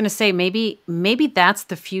 I was just going to say, maybe that's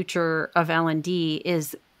the future of L&D,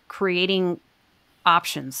 is creating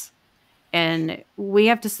options. And we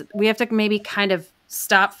have to maybe kind of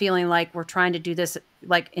stop feeling like we're trying to do this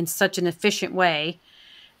like in such an efficient way,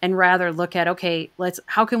 and rather look at, okay,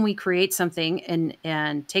 how can we create something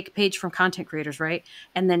and take a page from content creators, right?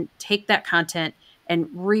 And then take that content and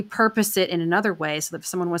repurpose it in another way so that if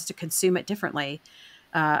someone wants to consume it differently,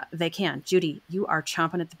 they can. Judy, you are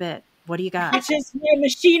chomping at the bit. What do you got? Which is where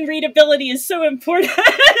machine readability is so important.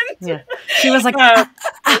 Yeah. She was like,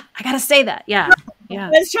 I got to say that. Yeah. Yeah. I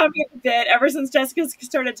was chomping at the bit ever since Jessica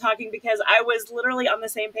started talking, because I was literally on the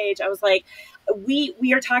same page. I was like,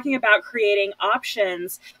 we are talking about creating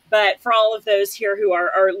options, but for all of those here who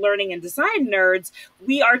are learning and design nerds,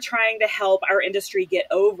 we are trying to help our industry get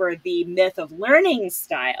over the myth of learning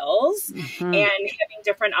styles and having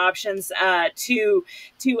different options to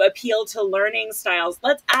appeal to learning styles.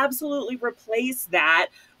 Let's absolutely replace that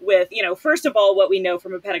with, you know, first of all, what we know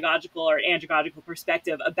from a pedagogical or andragogical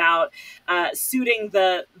perspective about suiting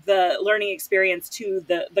the learning experience to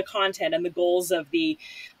the content and the goals of the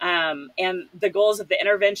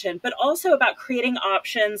intervention, but also about creating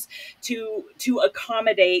options to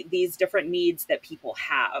accommodate these different needs that people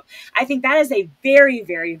have. I think that is a very,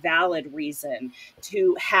 very valid reason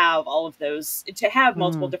to have all of those, to have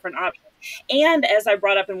multiple different options. And as I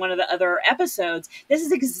brought up in one of the other episodes, this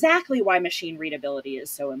is exactly why machine readability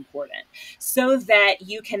is so important, so that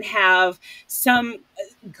you can have some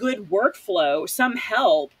good workflow, some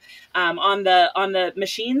help on the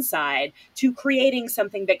machine side to creating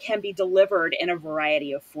something that can be delivered in a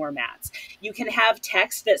variety of formats. You can have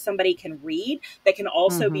text that somebody can read that can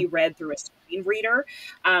also be read through a screen reader.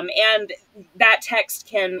 And that text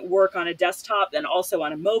can work on a desktop and also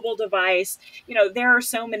on a mobile device. You know, there are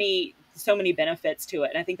so many benefits to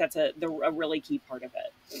it. And I think that's a really key part of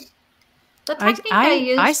it. The technique I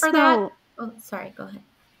use for that. Oh, sorry, go ahead.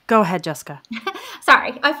 Go ahead, Jessica.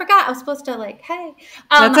 Sorry, I forgot. I was supposed to like, hey.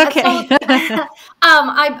 That's okay.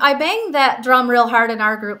 I bang that drum real hard in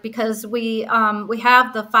our group because we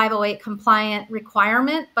have the 508 compliant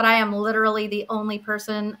requirement, but I am literally the only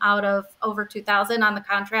person out of over 2,000 on the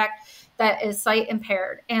contract that is sight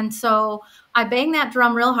impaired. And so I bang that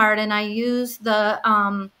drum real hard, and I use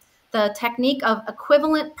the technique of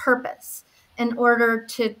equivalent purpose in order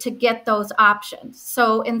to get those options.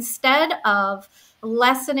 So instead of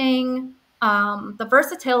lessening the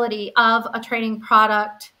versatility of a training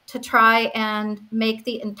product to try and make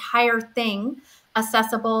the entire thing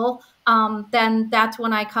accessible, then that's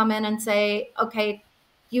when I come in and say, okay,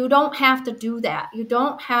 you don't have to do that. You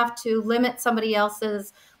don't have to limit somebody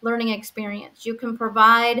else's learning experience. You can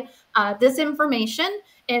provide this information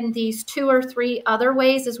in these 2 or 3 other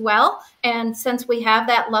ways as well. And since we have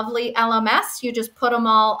that lovely LMS, you just put them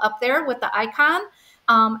all up there with the icon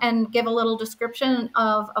and give a little description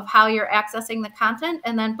of how you're accessing the content.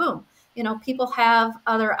 And then boom, people have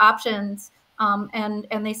other options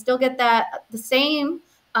and they still get the same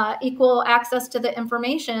equal access to the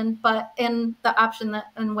information, but in the option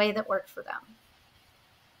and way that works for them.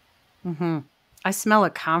 Mm-hmm. I smell a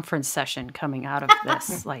conference session coming out of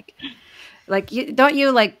this. like don't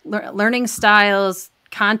you like learning styles,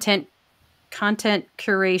 content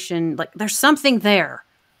curation? Like there's something there.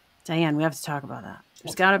 Diane, we have to talk about that.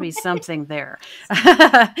 There's got to be something there.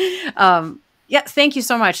 Yeah, thank you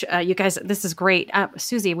so much, you guys. This is great.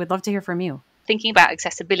 Susie, we'd love to hear from you. Thinking about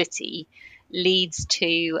accessibility leads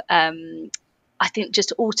to, I think,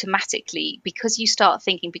 just automatically, because you start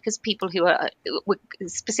thinking, because people who are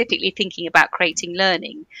specifically thinking about creating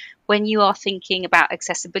learning, when you are thinking about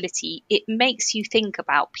accessibility, it makes you think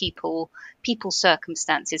about people's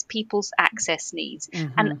circumstances, people's access needs.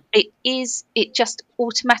 Mm-hmm. And it just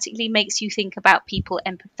automatically makes you think about people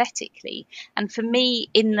empathetically. And for me,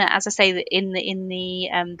 as I say, in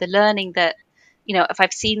the learning that, if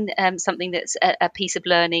I've seen something that's a piece of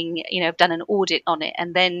learning, I've done an audit on it,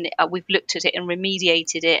 and then we've looked at it and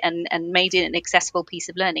remediated it and made it an accessible piece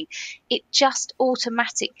of learning, it just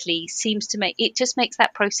automatically makes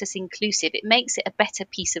that process inclusive. It makes it a better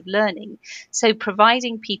piece of learning. So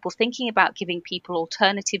providing people, thinking about giving people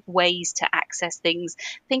alternative ways to access things,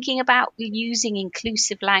 thinking about using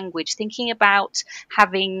inclusive language, thinking about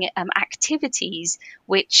having activities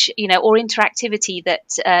which, or interactivity that,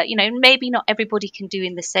 maybe not everybody can do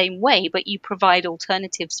in the same way, but you provide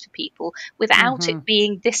alternatives for people without it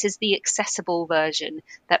being, this is the accessible version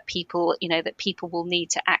that people will need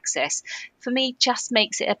to access. For me, just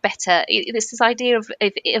makes it a better, this idea of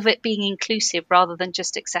it being inclusive rather than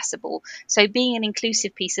just accessible. So being an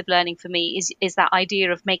inclusive piece of learning for me is that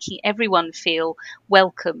idea of making everyone feel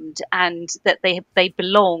welcomed and that they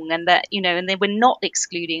belong, and that, and they were not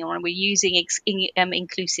excluding, or we're using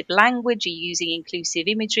inclusive language, or using inclusive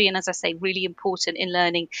imagery. And as I say, really important in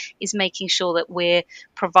learning is making sure that we're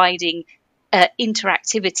providing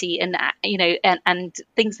interactivity and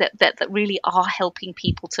things that really are helping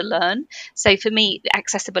people to learn. So for me,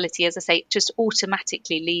 accessibility, as I say, just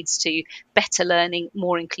automatically leads to better learning,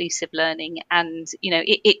 more inclusive learning, and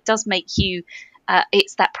it does make you.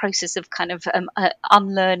 It's that process of kind of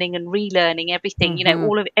unlearning and relearning everything.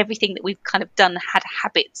 Everything that we've kind of done had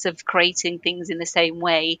habits of creating things in the same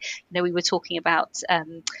way. We were talking about,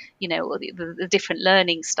 the different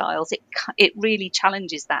learning styles. It really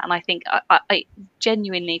challenges that, and I think I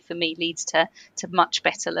genuinely, for me, leads to much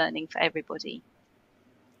better learning for everybody.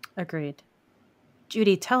 Agreed.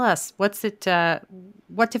 Judy, tell us, what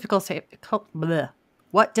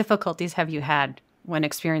difficulties have you had when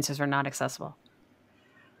experiences are not accessible?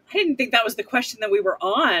 I didn't think that was the question that we were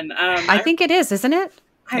on. I think it is, isn't it?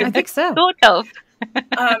 I think so. Sort of.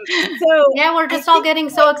 Yeah, we're just all getting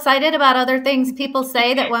so excited about other things people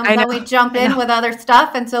say that when we jump in with other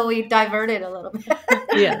stuff, and so we divert it a little bit.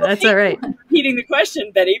 Yeah, that's all right. Repeating the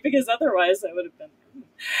question, Betty, because otherwise I would have been.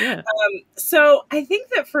 Yeah. So I think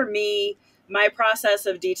that for me, my process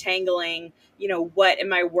of detangling, what in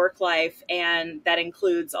my work life, and that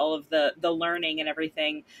includes all of the learning and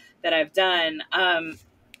everything that I've done,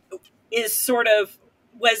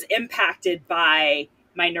 was impacted by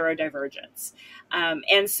my neurodivergence.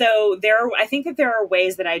 And so I think that there are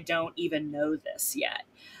ways that I don't even know this yet.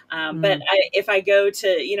 But if I go to,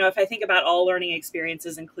 if I think about all learning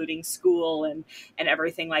experiences, including school and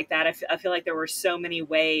everything like that, I feel like there were so many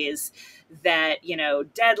ways that,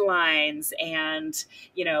 deadlines and,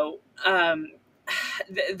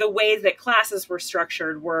 the ways that classes were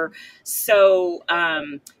structured were so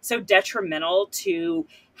detrimental to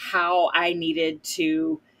how I needed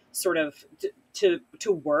to sort of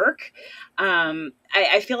to work.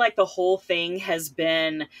 I feel like the whole thing has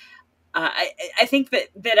been. I think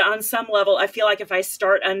that on some level, I feel like if I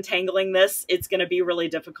start untangling this, it's going to be really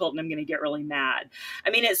difficult, and I'm going to get really mad. I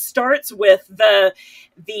mean, it starts with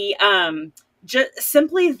just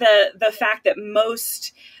simply the fact that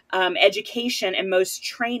most education and most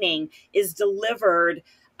training is delivered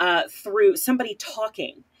through somebody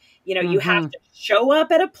talking. You have to show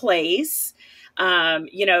up at a place.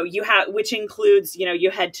 Which includes, you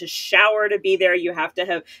had to shower to be there. You have to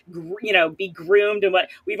have, be groomed, and what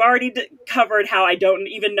we've already covered, how I don't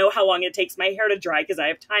even know how long it takes my hair to dry because I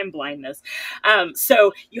have time blindness.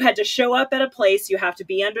 So you had to show up at a place. You have to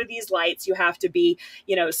be under these lights. You have to be,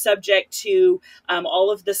 subject to all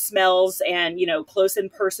of the smells and, close in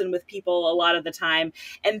person with people a lot of the time.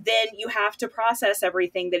 And then you have to process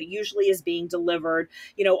everything that usually is being delivered,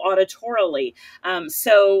 auditorily.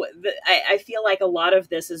 I feel like a lot of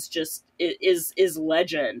this is just is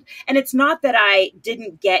legend. And it's not that I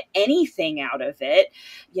didn't get anything out of it.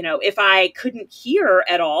 If I couldn't hear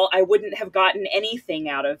at all, I wouldn't have gotten anything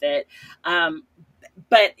out of it.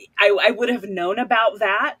 But I would have known about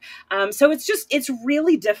that. So it's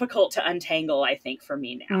really difficult to untangle, I think, for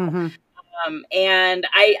me now. And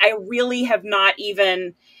I really have not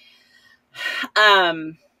even,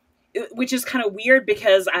 which is kind of weird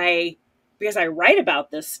because I write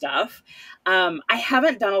about this stuff, I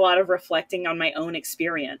haven't done a lot of reflecting on my own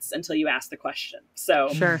experience until you asked the question. So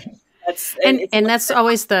sure. That's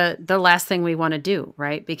always the last thing we want to do,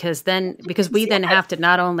 right? Because we then have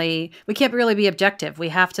to we can't really be objective. We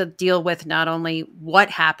have to deal with not only what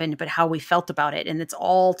happened, but how we felt about it. And it's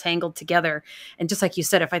all tangled together. And just like you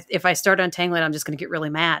said, if I start untangling, I'm just going to get really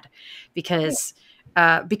mad because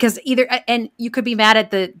either, and you could be mad at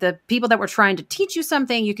the people that were trying to teach you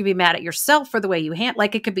something. You could be mad at yourself for the way you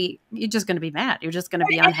it could be, you're just going to be mad. You're just going to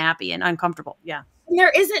be unhappy and uncomfortable. Yeah.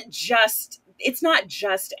 It's not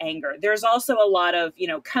just anger. There's also a lot of,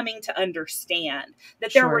 coming to understand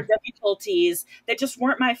that there were difficulties that just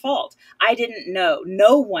weren't my fault. I didn't know.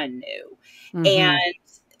 No one knew. And,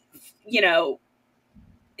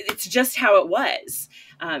 it's just how it was.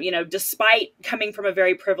 Despite coming from a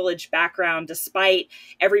very privileged background, despite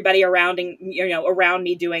everybody around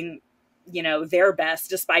me doing, their best,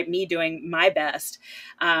 despite me doing my best,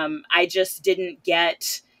 I just didn't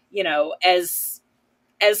get,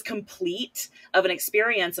 as complete of an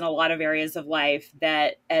experience in a lot of areas of life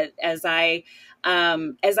that as I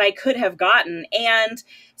could have gotten. And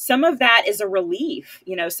some of that is a relief,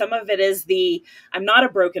 some of it is I'm not a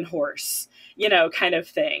broken horse, kind of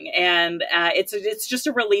thing. And it's just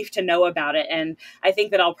a relief to know about it. And I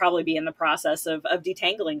think that I'll probably be in the process of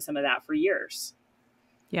detangling some of that for years.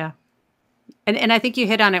 Yeah. And I think you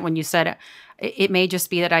hit on it when you said it may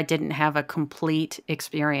just be that I didn't have a complete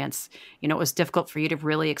experience. It was difficult for you to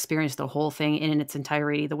really experience the whole thing in its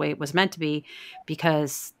entirety the way it was meant to be,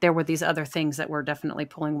 because there were these other things that were definitely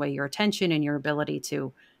pulling away your attention and your ability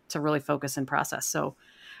to really focus and process. So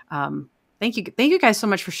thank you guys so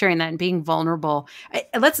much for sharing that and being vulnerable.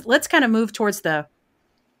 Let's kind of move towards the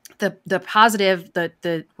positive,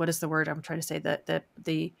 the what is the word I'm trying to say,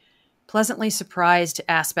 the pleasantly surprised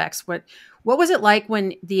aspects. What was it like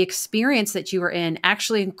when the experience that you were in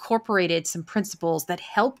actually incorporated some principles that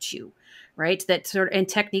helped you, right? And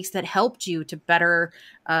techniques that helped you to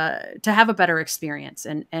have a better experience.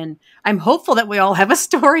 And I'm hopeful that we all have a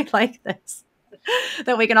story like this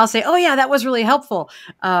that we can all say, oh yeah, that was really helpful.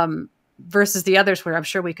 Versus the others where I'm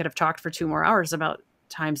sure we could have talked for 2 more hours about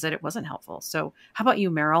times that it wasn't helpful. So how about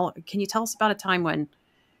you, Meryl? Can you tell us about a time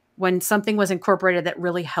when something was incorporated that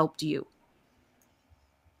really helped you?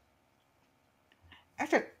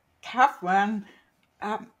 That's a tough one.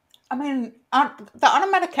 The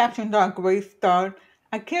automatic captions are a great start.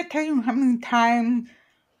 I can't tell you how many times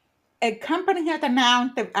a company has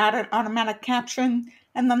announced they've added automatic captions,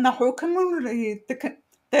 and then the whole community,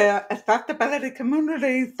 the accessibility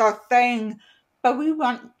community, starts saying, but we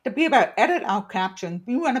want to be able to edit our captions.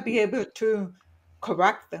 We want to be able to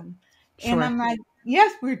correct them. Sure. And I'm like,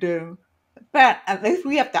 yes, we do. But at least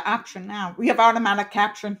we have the option now. We have automatic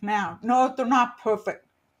captions now. No, they're not perfect,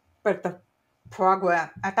 but the progress.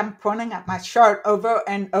 As I'm pointing at my chart over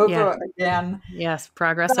and over again. Yes,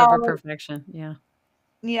 progress over perfection. Yeah.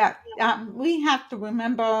 Yeah. We have to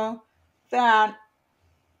remember that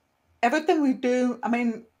everything we do,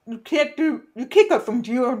 you can't go from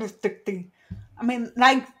 0 to 60.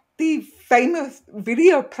 Like the famous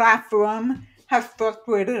video platform has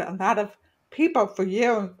frustrated a lot of people for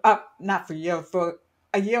years, not for years, for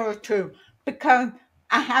a year or two, because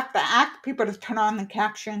I have to ask people to turn on the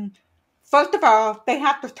caption. First of all, they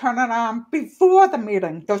have to turn it on before the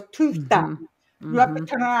meeting. There's 2 steps. You have to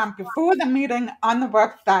turn around before the meeting on the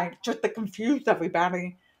website just to confuse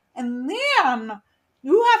everybody. And then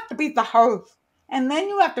you have to be the host. And then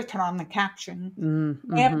you have to turn on the caption.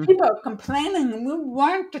 And people are complaining, we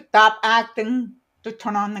want to stop acting to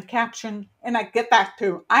turn on the caption. And I get that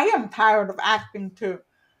too. I am tired of acting too.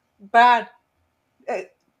 But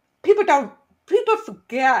people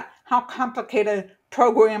forget how complicated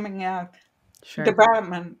programming is,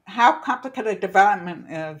 development, how complicated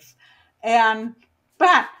development is.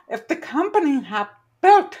 But if the company had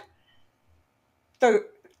built the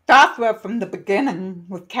software from the beginning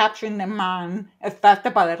with caption in mind,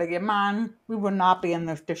 accessibility in mind, we would not be in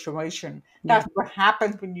this situation. That's what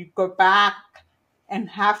happens when you go back and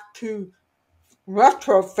have to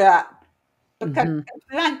retrofit, because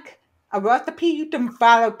it's like a recipe you can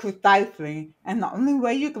follow precisely, and the only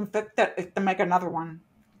way you can fix it is to make another one.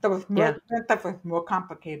 So it's more expensive, it's more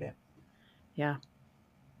complicated. Yeah.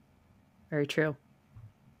 Very true.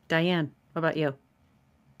 Diane, what about you?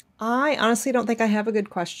 I honestly don't think I have a good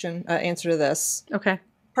answer to this. Okay.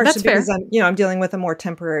 Partially because I'm dealing with a more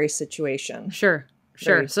temporary situation. Sure.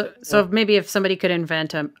 So maybe if somebody could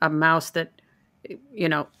invent a mouse that,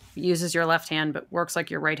 uses your left hand but works like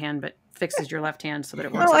your right hand but fixes your left hand so that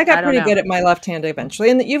it works. Well, I got pretty good at my left hand eventually.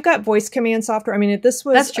 And you've got voice command software. I mean, if this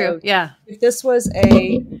was That's true. If this was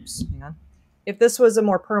if this was a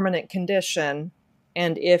more permanent condition,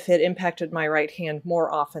 and if it impacted my right hand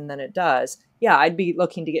more often than it does, I'd be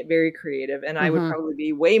looking to get very creative, and I would probably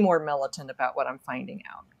be way more militant about what I'm finding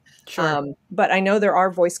out. Sure. But I know there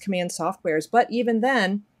are voice command softwares, but even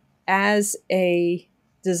then, as a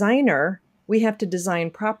designer, we have to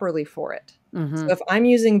design properly for it. So if I'm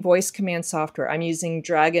using voice command software, I'm using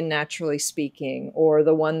Dragon Naturally Speaking or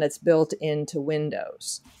the one that's built into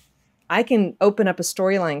Windows. I can open up a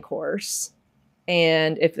Storyline course,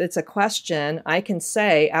 and if it's a question, I can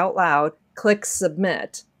say out loud, click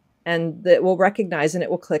submit, and it will recognize and it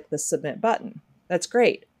will click the submit button. That's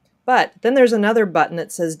great. But then there's another button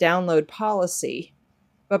that says download policy,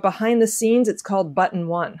 but behind the scenes, it's called button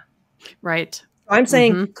 1. Right. I'm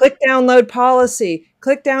saying click download policy,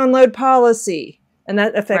 and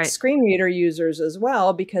that affects screen reader users as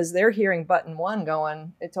well, because they're hearing button 1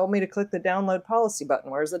 going, it told me to click the download policy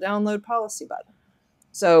button. Where's the download policy button?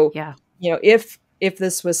 So, if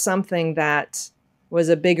this was something that was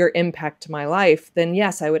a bigger impact to my life, then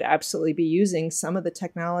yes, I would absolutely be using some of the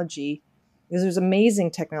technology, because there's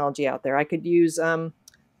amazing technology out there. I could use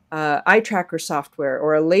eye tracker software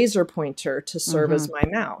or a laser pointer to serve as my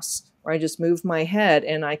mouse, or I just move my head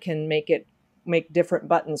and I can make different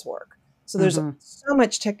buttons work. So there's so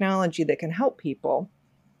much technology that can help people.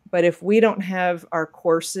 But if we don't have our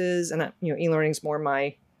courses, and e-learning is more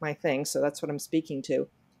my thing, so that's what I'm speaking to.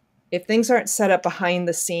 If things aren't set up behind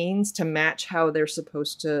the scenes to match how they're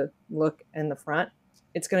supposed to look in the front,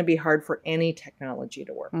 it's going to be hard for any technology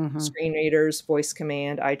to work. Screen readers, voice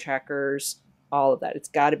command, eye trackers, all of that. It's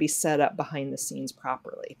got to be set up behind the scenes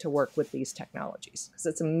properly to work with these technologies, because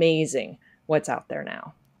it's amazing what's out there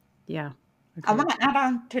now. Yeah. Okay. I want to add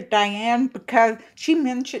on to Diane, because you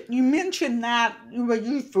mentioned that you will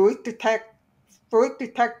use voice detect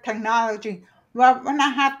technology. Well, when I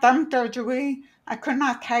had thumb surgery, I could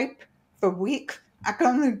not type for weeks. I could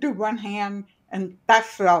only do one hand, and that's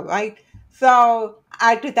slow, right? So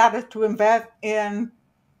I decided to invest in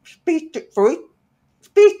speech to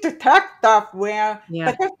text software.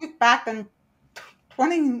 But this was back in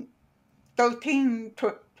 2013,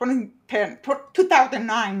 2010,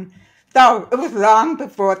 2009. So it was long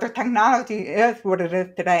before the technology is what it is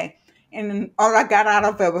today. And all I got out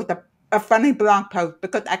of it was a funny blog post,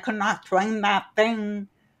 because I could not train that thing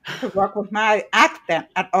to work with my accent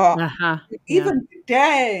at all. Even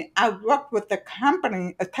today, I work with a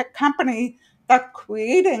tech company that's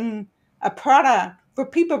creating a product for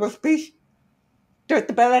people with speech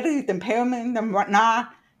disabilities, impairments, and whatnot,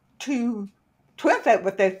 to translate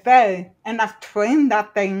what they say. And I've trained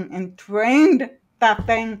that thing.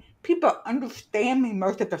 People understand me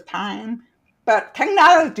most of the time, but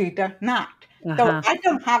technology does not. So I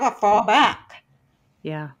don't have a fallback.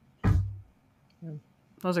 Yeah.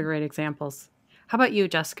 Those are great examples. How about you,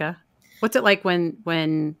 Jessica? What's it like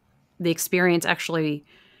when the experience actually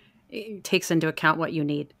takes into account what you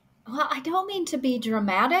need? Well, I don't mean to be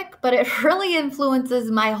dramatic, but it really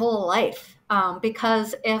influences my whole life.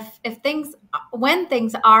 Because if things when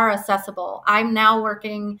things are accessible, I'm now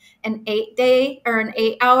working an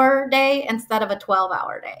 8-hour day instead of a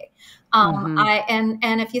 12-hour day.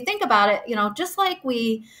 And if you think about it, just like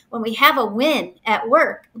when we have a win at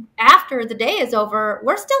work after the day is over,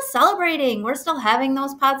 we're still celebrating. We're still having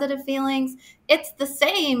those positive feelings. It's the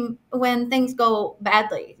same when things go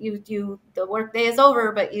badly. The work day is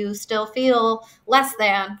over, but you still feel less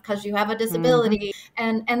than because you have a disability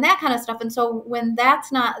and that kind of stuff. And so when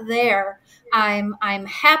that's not there, I'm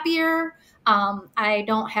happier. I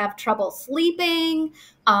don't have trouble sleeping.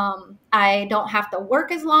 I don't have to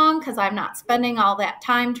work as long because I'm not spending all that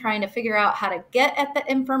time trying to figure out how to get at the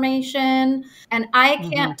information. And I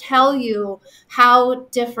can't tell you how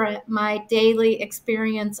different my daily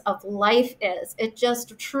experience of life is. It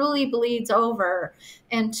just truly bleeds over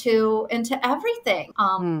into everything.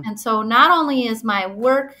 And so not only is my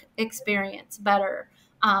work experience better,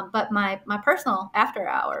 but my personal after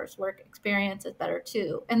hours work experience is better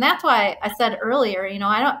too. And that's why I said earlier,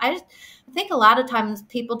 I think a lot of times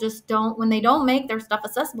people just don't, when they don't make their stuff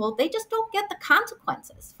accessible, they just don't get the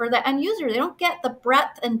consequences for the end user. They don't get the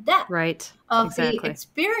breadth and depth of the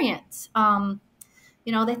experience.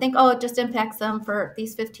 They think, oh, it just impacts them for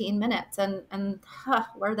these 15 minutes. And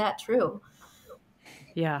were that true?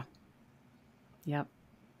 Yeah. Yep.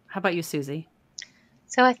 How about you, Susie?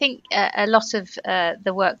 So I think a lot of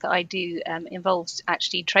the work that I do involves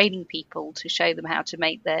actually training people to show them how to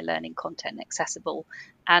make their learning content accessible.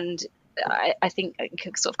 And I think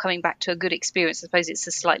sort of coming back to a good experience, I suppose it's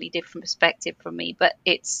a slightly different perspective from me, but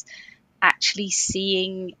it's actually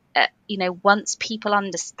seeing, once people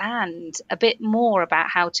understand a bit more about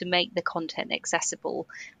how to make the content accessible,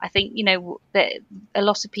 I think, that a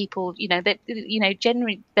lot of people,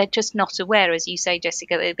 generally they're just not aware, as you say,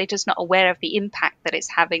 Jessica, they're just not aware of the impact that it's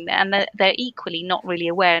having there. And they're equally not really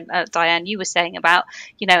aware, Diane, you were saying about,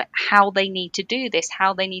 how they need to do this,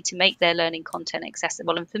 how they need to make their learning content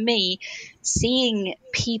accessible. And for me, seeing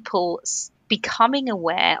people becoming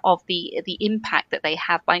aware of the impact that they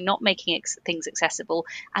have by not making things accessible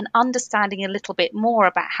and understanding a little bit more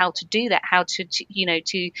about how to do that, how to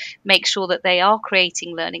make sure that they are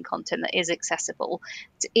creating learning content that is accessible.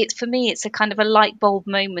 It's for me, it's a kind of a light bulb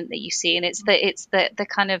moment that you see, and it's the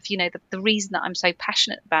kind of the reason that I'm so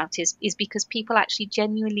passionate about is because people actually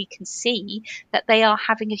genuinely can see that they are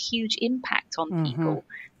having a huge impact on people.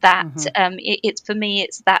 That it's for me,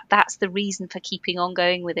 it's that's the reason for keeping on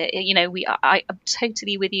going with it. I'm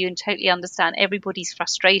totally with you and totally understand everybody's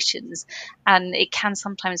frustrations, and it can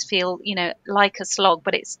sometimes feel like a slog,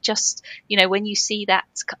 but it's just when you see that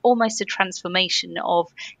almost a transformation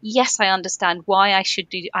of, yes, I understand why I should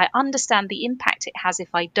do, I understand the impact it has if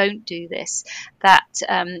I don't do this, that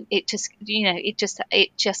it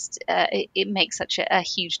makes such a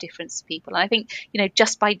huge difference to people. And I think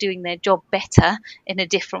just by doing their job better in a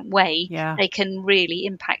different way, they can really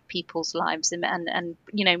impact people's lives and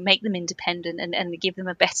make them independent and give them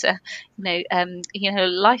a better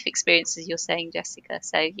life experience, as you're saying, Jessica.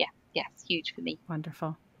 So it's huge for me.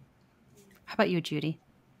 Wonderful. How about you, Judy?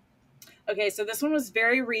 Okay, so this one was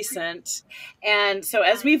very recent. And so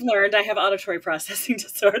as we've learned, I have auditory processing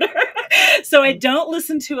disorder. So I don't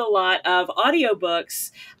listen to a lot of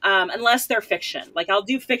audiobooks unless they're fiction. Like I'll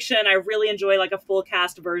do fiction. I really enjoy like a full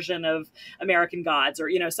cast version of American Gods or,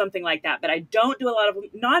 something like that. But I don't do a lot of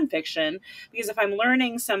nonfiction because if I'm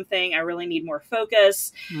learning something, I really need more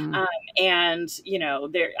focus. And,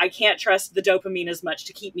 I can't trust the dopamine as much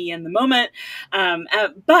to keep me in the moment.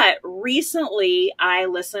 But recently I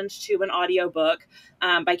listened to an audiobook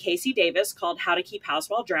by Casey Davis called How to Keep House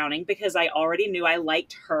While Drowning, because I already knew I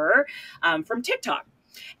liked her from TikTok,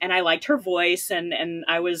 and I liked her voice, and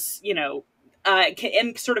I was,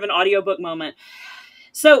 in sort of an audiobook moment.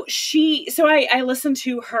 So I listened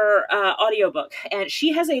to her audiobook, and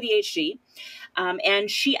she has ADHD, and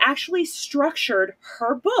she actually structured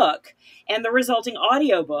her book and the resulting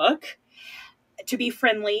audiobook to be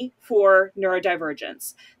friendly for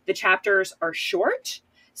neurodivergence. The chapters are short,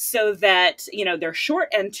 so that, they're short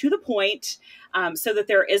and to the point, so that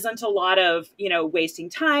there isn't a lot of, wasting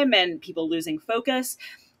time and people losing focus.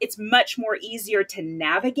 It's much more easier to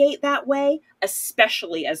navigate that way,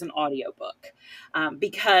 especially as an audiobook,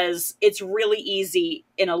 because it's really easy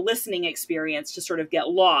in a listening experience to sort of get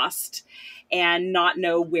lost and not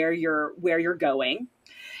know where you're going.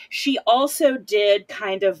 She also did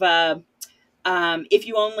kind of a, if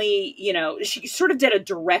you only, she sort of did a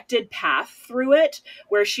directed path through it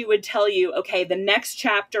where she would tell you, okay, the next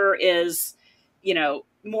chapter is,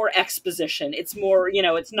 more exposition. It's more,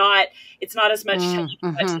 it's not as much telling you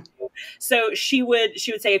what to do. So she would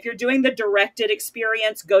say, if you're doing the directed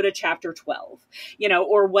experience, go to chapter 12,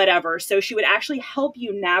 or whatever. So she would actually help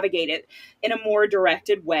you navigate it in a more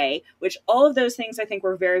directed way, which all of those things I think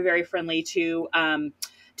were very, very friendly to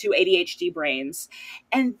ADHD brains.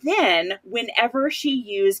 And then whenever she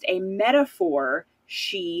used a metaphor,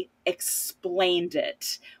 she explained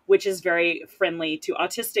it, which is very friendly to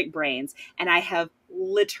autistic brains. And I have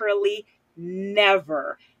literally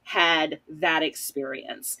never had that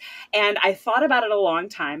experience. And I thought about it a long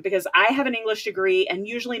time because I have an English degree and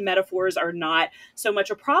usually metaphors are not so much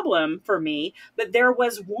a problem for me. But there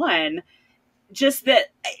was one just that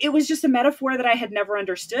it was just a metaphor that I had never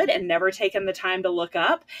understood and never taken the time to look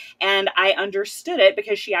up. And I understood it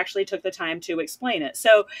because she actually took the time to explain it.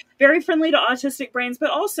 So very friendly to autistic brains, but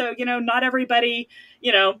also, not everybody,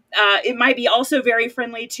 it might be also very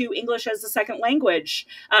friendly to English as a second language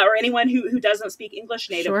or anyone who doesn't speak English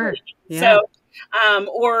natively. Sure. Yeah. So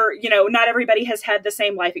or, not everybody has had the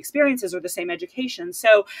same life experiences or the same education.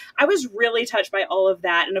 So I was really touched by all of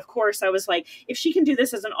that. And of course I was like, if she can do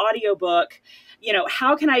this as an audiobook,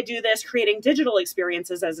 how can I do this creating digital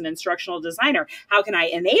experiences as an instructional designer? How can I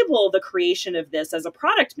enable the creation of this as a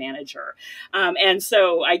product manager? And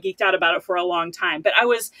so I geeked out about it for a long time, but I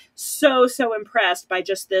was so impressed by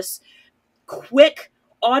just this quick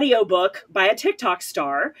audiobook by a TikTok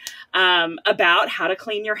star about how to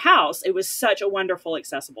clean your house. It was such a wonderful,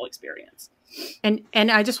 accessible experience. And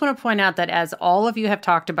I just want to point out that as all of you have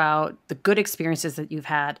talked about the good experiences that you've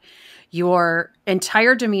had, your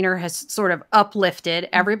entire demeanor has sort of uplifted.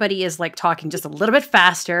 Everybody is like talking just a little bit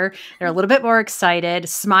faster. They're a little bit more excited,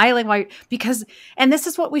 smiling and this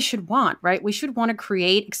is what we should want, right? We should want to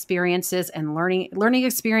create experiences and learning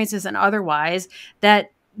experiences and otherwise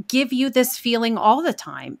that give you this feeling all the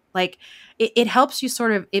time. Like it helps you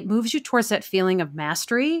it moves you towards that feeling of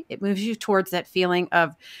mastery. It moves you towards that feeling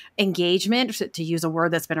of engagement, to use a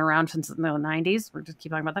word that's been around since the 90s. We're just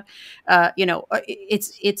keep talking about that.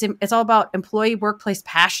 It's all about employee workplace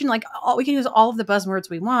passion. Like we can use all of the buzzwords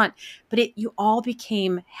we want, but you all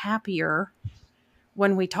became happier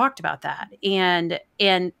when we talked about that. And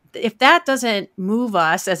if that doesn't move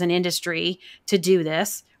us as an industry to do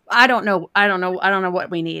this, I don't know what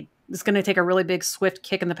we need. It's going to take a really big, swift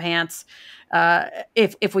kick in the pants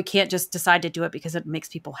if we can't just decide to do it because it makes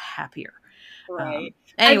people happier. Right.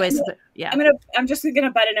 Anyways, I'm just going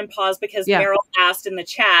to butt in and pause because Meryl asked in the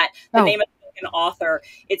chat the name of an author.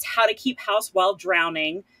 It's How to Keep House While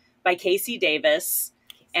Drowning by Casey Davis,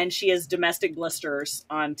 and she is Domestic Blisters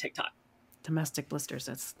on TikTok. Domestic blisters.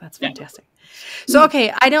 That's fantastic. So,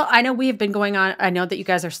 okay. I know we have been going on. I know that you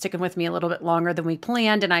guys are sticking with me a little bit longer than we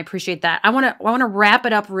planned, and I appreciate that. I want to wrap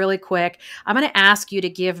it up really quick. I'm going to ask you to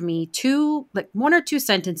give me one or two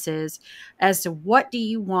sentences as to what do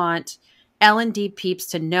you want L&D peeps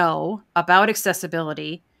to know about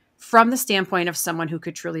accessibility from the standpoint of someone who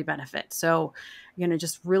could truly benefit. So I'm going to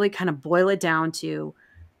just really kind of boil it down to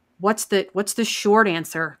what's the short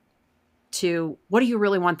answer to what do you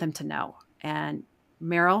really want them to know? And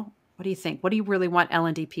Meryl, what do you think? What do you really want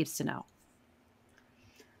L&D peeps to know?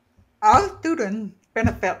 All students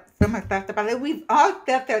benefit from accessibility. We've all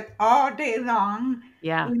said it all day long.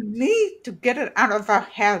 Yeah. We need to get it out of our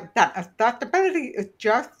head that accessibility is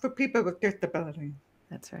just for people with disabilities.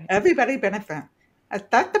 That's right. Everybody benefits.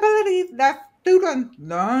 Accessibility lets students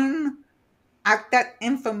learn, access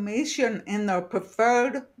information in their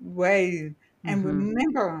preferred way, and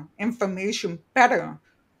remember information better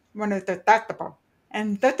when it's accessible.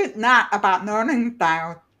 And this is not about learning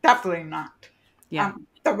style, definitely not. Yeah.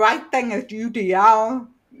 The right thing is UDL,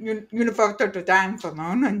 Universal Design for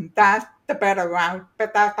Learning. That's the better route,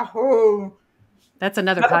 but that's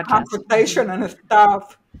another podcast conversation and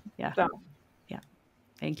stuff. Yeah. So. Yeah.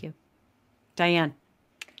 Thank you. Diane.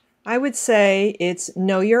 I would say it's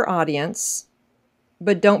know your audience,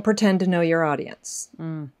 but don't pretend to know your audience.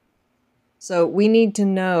 So we need to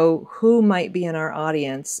know who might be in our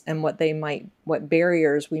audience and what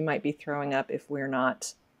barriers we might be throwing up if we're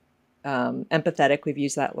not empathetic. We've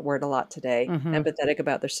used that word a lot today, empathetic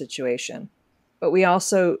about their situation. But we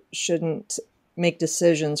also shouldn't make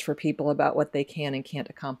decisions for people about what they can and can't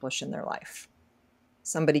accomplish in their life.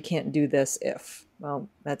 Somebody can't do this well,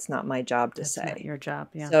 that's not my job to say. Not your job,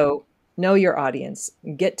 yeah. So know your audience.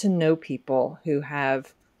 Get to know people who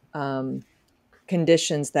have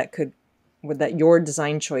conditions that your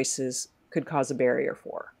design choices could cause a barrier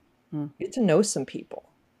for. Get to know some people.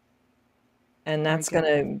 And that's going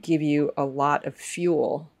to give you a lot of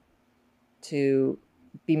fuel to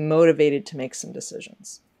be motivated to make some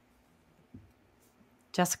decisions.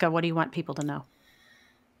 Jessica, what do you want people to know?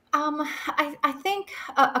 I think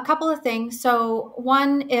a couple of things. So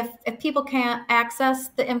one, if people can't access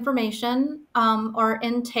the information or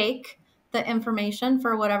intake the information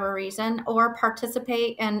for whatever reason, or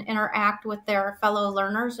participate and interact with their fellow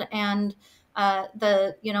learners and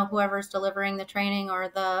whoever's delivering the training or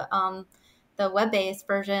the web-based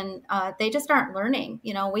version, they just aren't learning.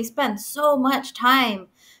 We spend so much time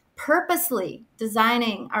purposely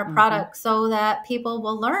designing our product so that people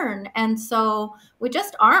will learn. And so we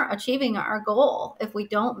just aren't achieving our goal if we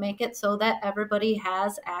don't make it so that everybody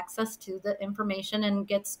has access to the information and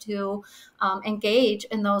gets to engage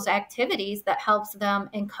in those activities that helps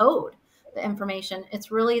them encode the information.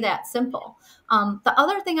 It's really that simple. The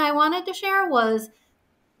other thing I wanted to share was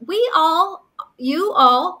you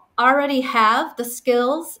all already have the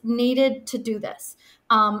skills needed to do this.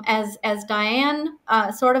 As Diane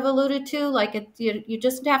sort of alluded to, like you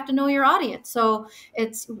just have to know your audience. So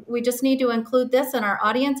we just need to include this in our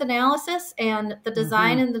audience analysis and the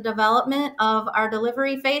design and the development of our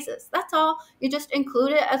delivery phases. That's all. You just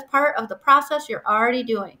include it as part of the process you're already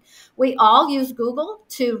doing. We all use Google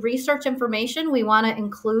to research information we want to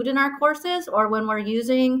include in our courses, or when we're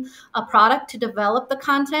using a product to develop the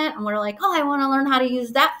content and we're like, oh, I want to learn how to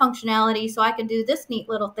use that functionality so I can do this neat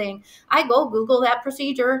little thing. I go Google that procedure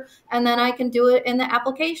and then I can do it in the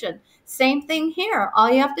application. Same thing here.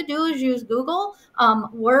 All you have to do is use Google,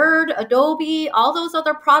 Word, Adobe, all those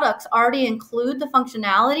other products already include the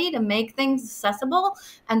functionality to make things accessible.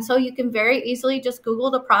 And so you can very easily just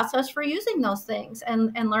Google the process for using those things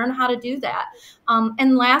and learn how to do that.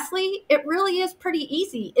 And lastly, it really is pretty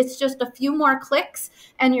easy. It's just a few more clicks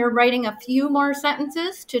and you're writing a few more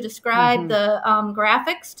sentences to describe the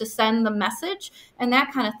graphics to send the message and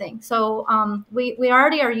that kind of thing. So we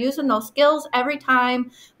already are using those skills every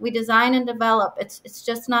time we design and develop. It's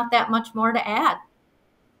just not that much more to add.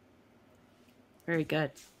 Very good.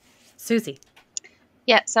 Susie.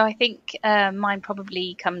 Yeah, so I think mine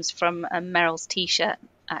probably comes from Meryl's t-shirt,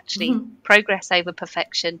 actually. Progress over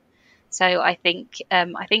perfection. So I think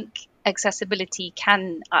accessibility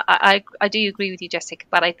can, I do agree with you, Jessica,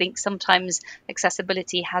 but I think sometimes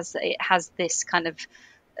accessibility has this kind of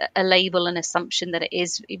a label and assumption that it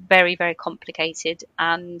is very, very complicated,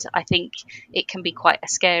 and I think it can be quite a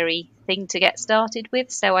scary thing to get started with.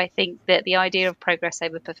 So I think that the idea of progress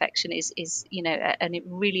over perfection is a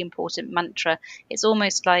really important mantra. It's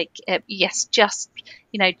almost like yes, just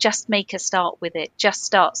make a start with it, just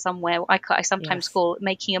start somewhere. I sometimes call it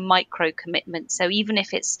making a micro commitment. So even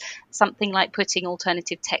if it's something like putting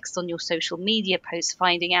alternative text on your social media posts,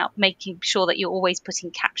 making sure that you're always putting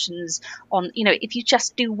captions on, if you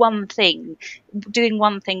just do one thing, doing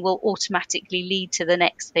one thing will automatically lead to the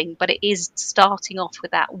next thing. But it is starting off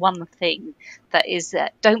with that one thing that is,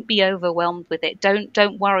 don't be overwhelmed with it.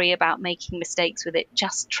 Don't worry about making mistakes with it.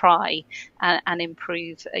 Just try and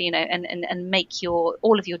improve, and make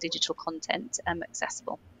all of your digital content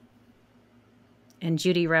accessible. And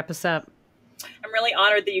Judy, wrap us up. I'm really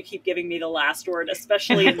honored that you keep giving me the last word,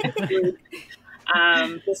 especially in this group.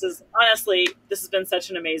 This has been such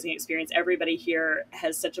an amazing experience. Everybody here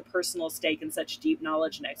has such a personal stake and such deep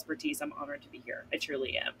knowledge and expertise. I'm honored to be here. I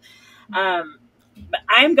truly am. But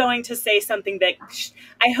I'm going to say something that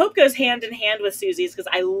I hope goes hand in hand with Susie's, because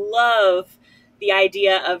I love the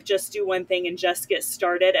idea of just do one thing and just get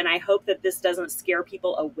started. And I hope that this doesn't scare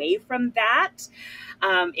people away from that.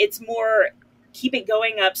 It's more keep it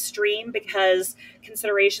going upstream, because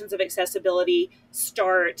considerations of accessibility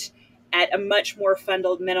start at a much more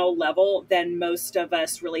fundamental level than most of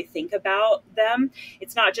us really think about them.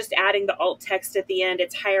 It's not just adding the alt text at the end.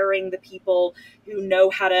 It's hiring the people who know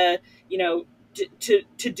how to, to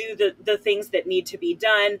do the things that need to be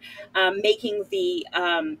done, making the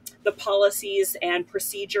policies and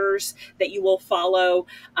procedures that you will follow,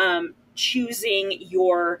 choosing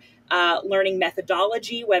your learning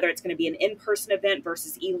methodology, whether it's going to be an in-person event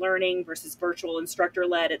versus e-learning versus virtual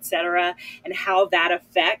instructor-led, et cetera, and how that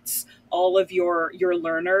affects all of your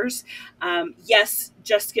learners. Yes,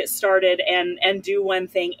 just get started and do one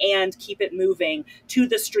thing and keep it moving to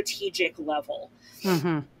the strategic level.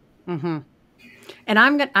 And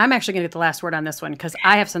I'm actually going to get the last word on this one, because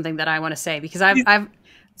I have something that I want to say, because I've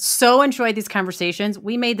so enjoyed these conversations.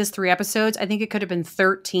 We made this 3 episodes. I think it could have been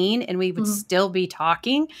 13 and we would still be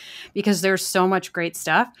talking, because there's so much great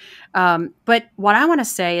stuff. But what I want to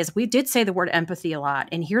say is, we did say the word empathy a lot.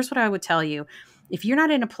 And here's what I would tell you. If you're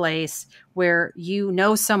not in a place where you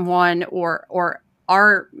know someone or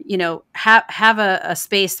are, have a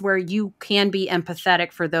space where you can be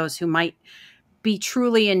empathetic for those who might be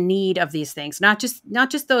truly in need of these things, not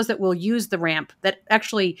just those that will use the ramp, that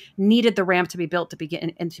actually needed the ramp to be built to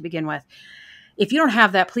begin with. if you don't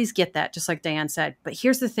have that, please get that, just like Diane said. But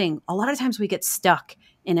here's the thing. A lot of times we get stuck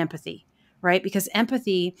in empathy, right? Because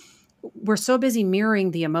empathy, we're so busy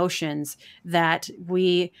mirroring the emotions that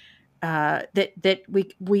we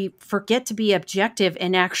forget to be objective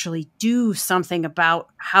and actually do something about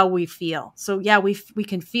how we feel. So yeah, we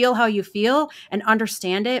can feel how you feel and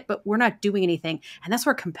understand it, but we're not doing anything. And that's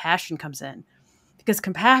where compassion comes in, because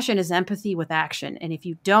compassion is empathy with action. And if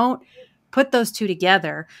you don't put those two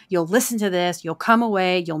together, you'll listen to this, you'll come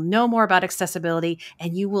away, you'll know more about accessibility,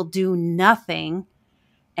 and you will do nothing.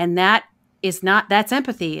 And that's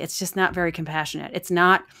empathy. It's just not very compassionate. It's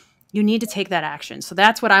not. You need to take that action. So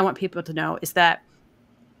that's what I want people to know, is that,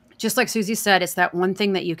 just like Susie said, it's that one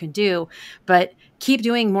thing that you can do, but keep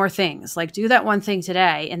doing more things. Like, do that one thing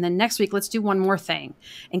today, and then next week, let's do one more thing,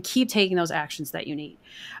 and keep taking those actions that you need.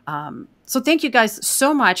 So thank you guys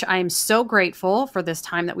so much. I am so grateful for this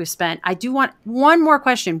time that we've spent. I do want one more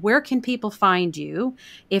question. Where can people find you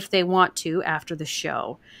if they want to after the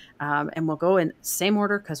show? And we'll go in same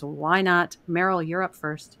order, because why not? Meryl, you're up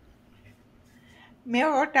first.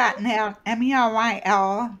 Meryl.net,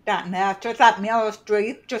 MERYL.net, just like Meryl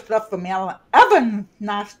Streep, just look for Meryl Evans,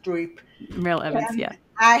 not Streep. Meryl Evans, and yeah.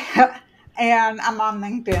 And I'm on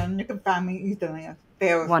LinkedIn. You can find me easily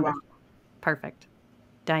there as Wonderful. well. Perfect.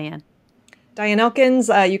 Diane. Diane Elkins.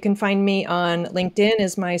 You can find me on LinkedIn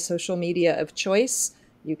as my social media of choice.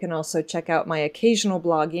 You can also check out my occasional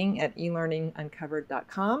blogging at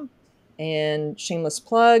elearninguncovered.com. And shameless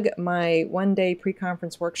plug, my one-day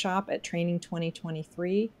pre-conference workshop at Training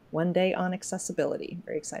 2023, one day on accessibility.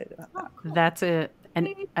 Very excited about that. That's an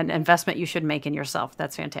investment you should make in yourself.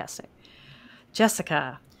 That's fantastic.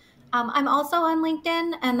 Jessica. I'm also on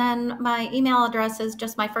LinkedIn, and then my email address is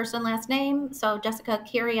just my first and last name. So Jessica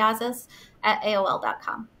Kyriazis at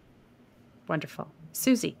AOL.com. Wonderful.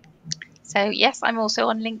 Susie. So yes, I'm also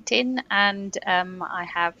on LinkedIn, and I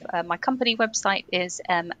have my company website is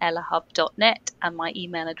ellahub.net, and my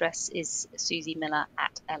email address is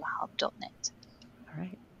susiemiller@ellahub.net. All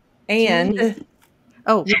right. And you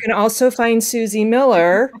can also find Susie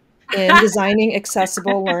Miller in designing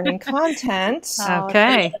accessible learning content.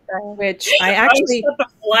 Okay. Which I actually the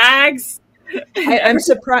flags. I'm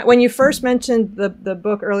surprised when you first mentioned the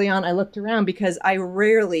book early on. I looked around because I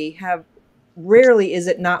rarely is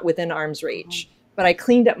it not within arm's reach. But I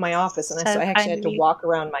cleaned up my office, and so I actually had to walk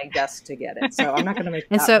around my desk to get it. So I'm not going to make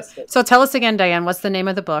that mistake. So tell us again, Diane, what's the name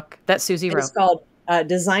of the book that Susie wrote? It's called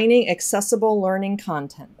Designing Accessible Learning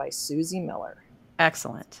Content by Susie Miller.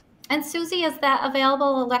 Excellent. And Susie, is that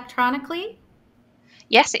available electronically?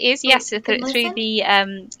 Yes, it is. Yes, through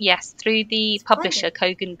the publisher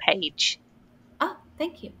Kogan page. Oh,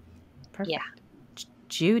 thank you. Perfect. Yeah.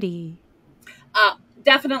 Judy.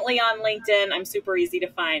 Definitely on LinkedIn. I'm super easy to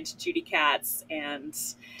find, Judy Katz, and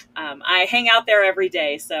I hang out there every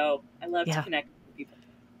day, so I love to connect with people.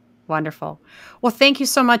 Wonderful. Well, thank you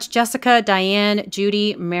so much, Jessica, Diane,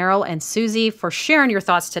 Judy, Meryl, and Susie, for sharing your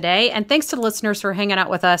thoughts today. And thanks to the listeners for hanging out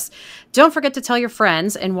with us. Don't forget to tell your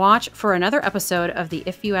friends, and watch for another episode of the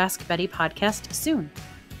If You Ask Betty podcast soon.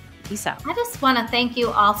 Peace out. I just want to thank you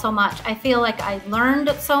all so much. I feel like I learned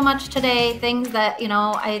so much today, things that,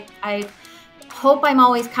 I hope I'm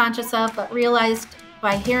always conscious of, but realized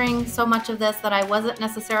by hearing so much of this that I wasn't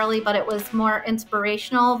necessarily, but it was more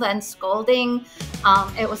inspirational than scolding.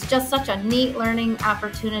 It was just such a neat learning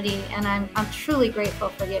opportunity, and I'm truly grateful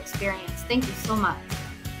for the experience. Thank you so much.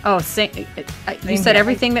 Oh, you said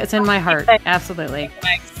everything that's in my heart. Absolutely.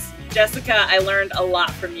 Thanks. Jessica, I learned a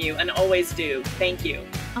lot from you, and always do. Thank you.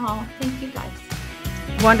 Oh, thank you guys.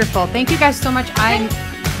 Wonderful. Thank you guys so much.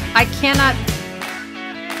 I cannot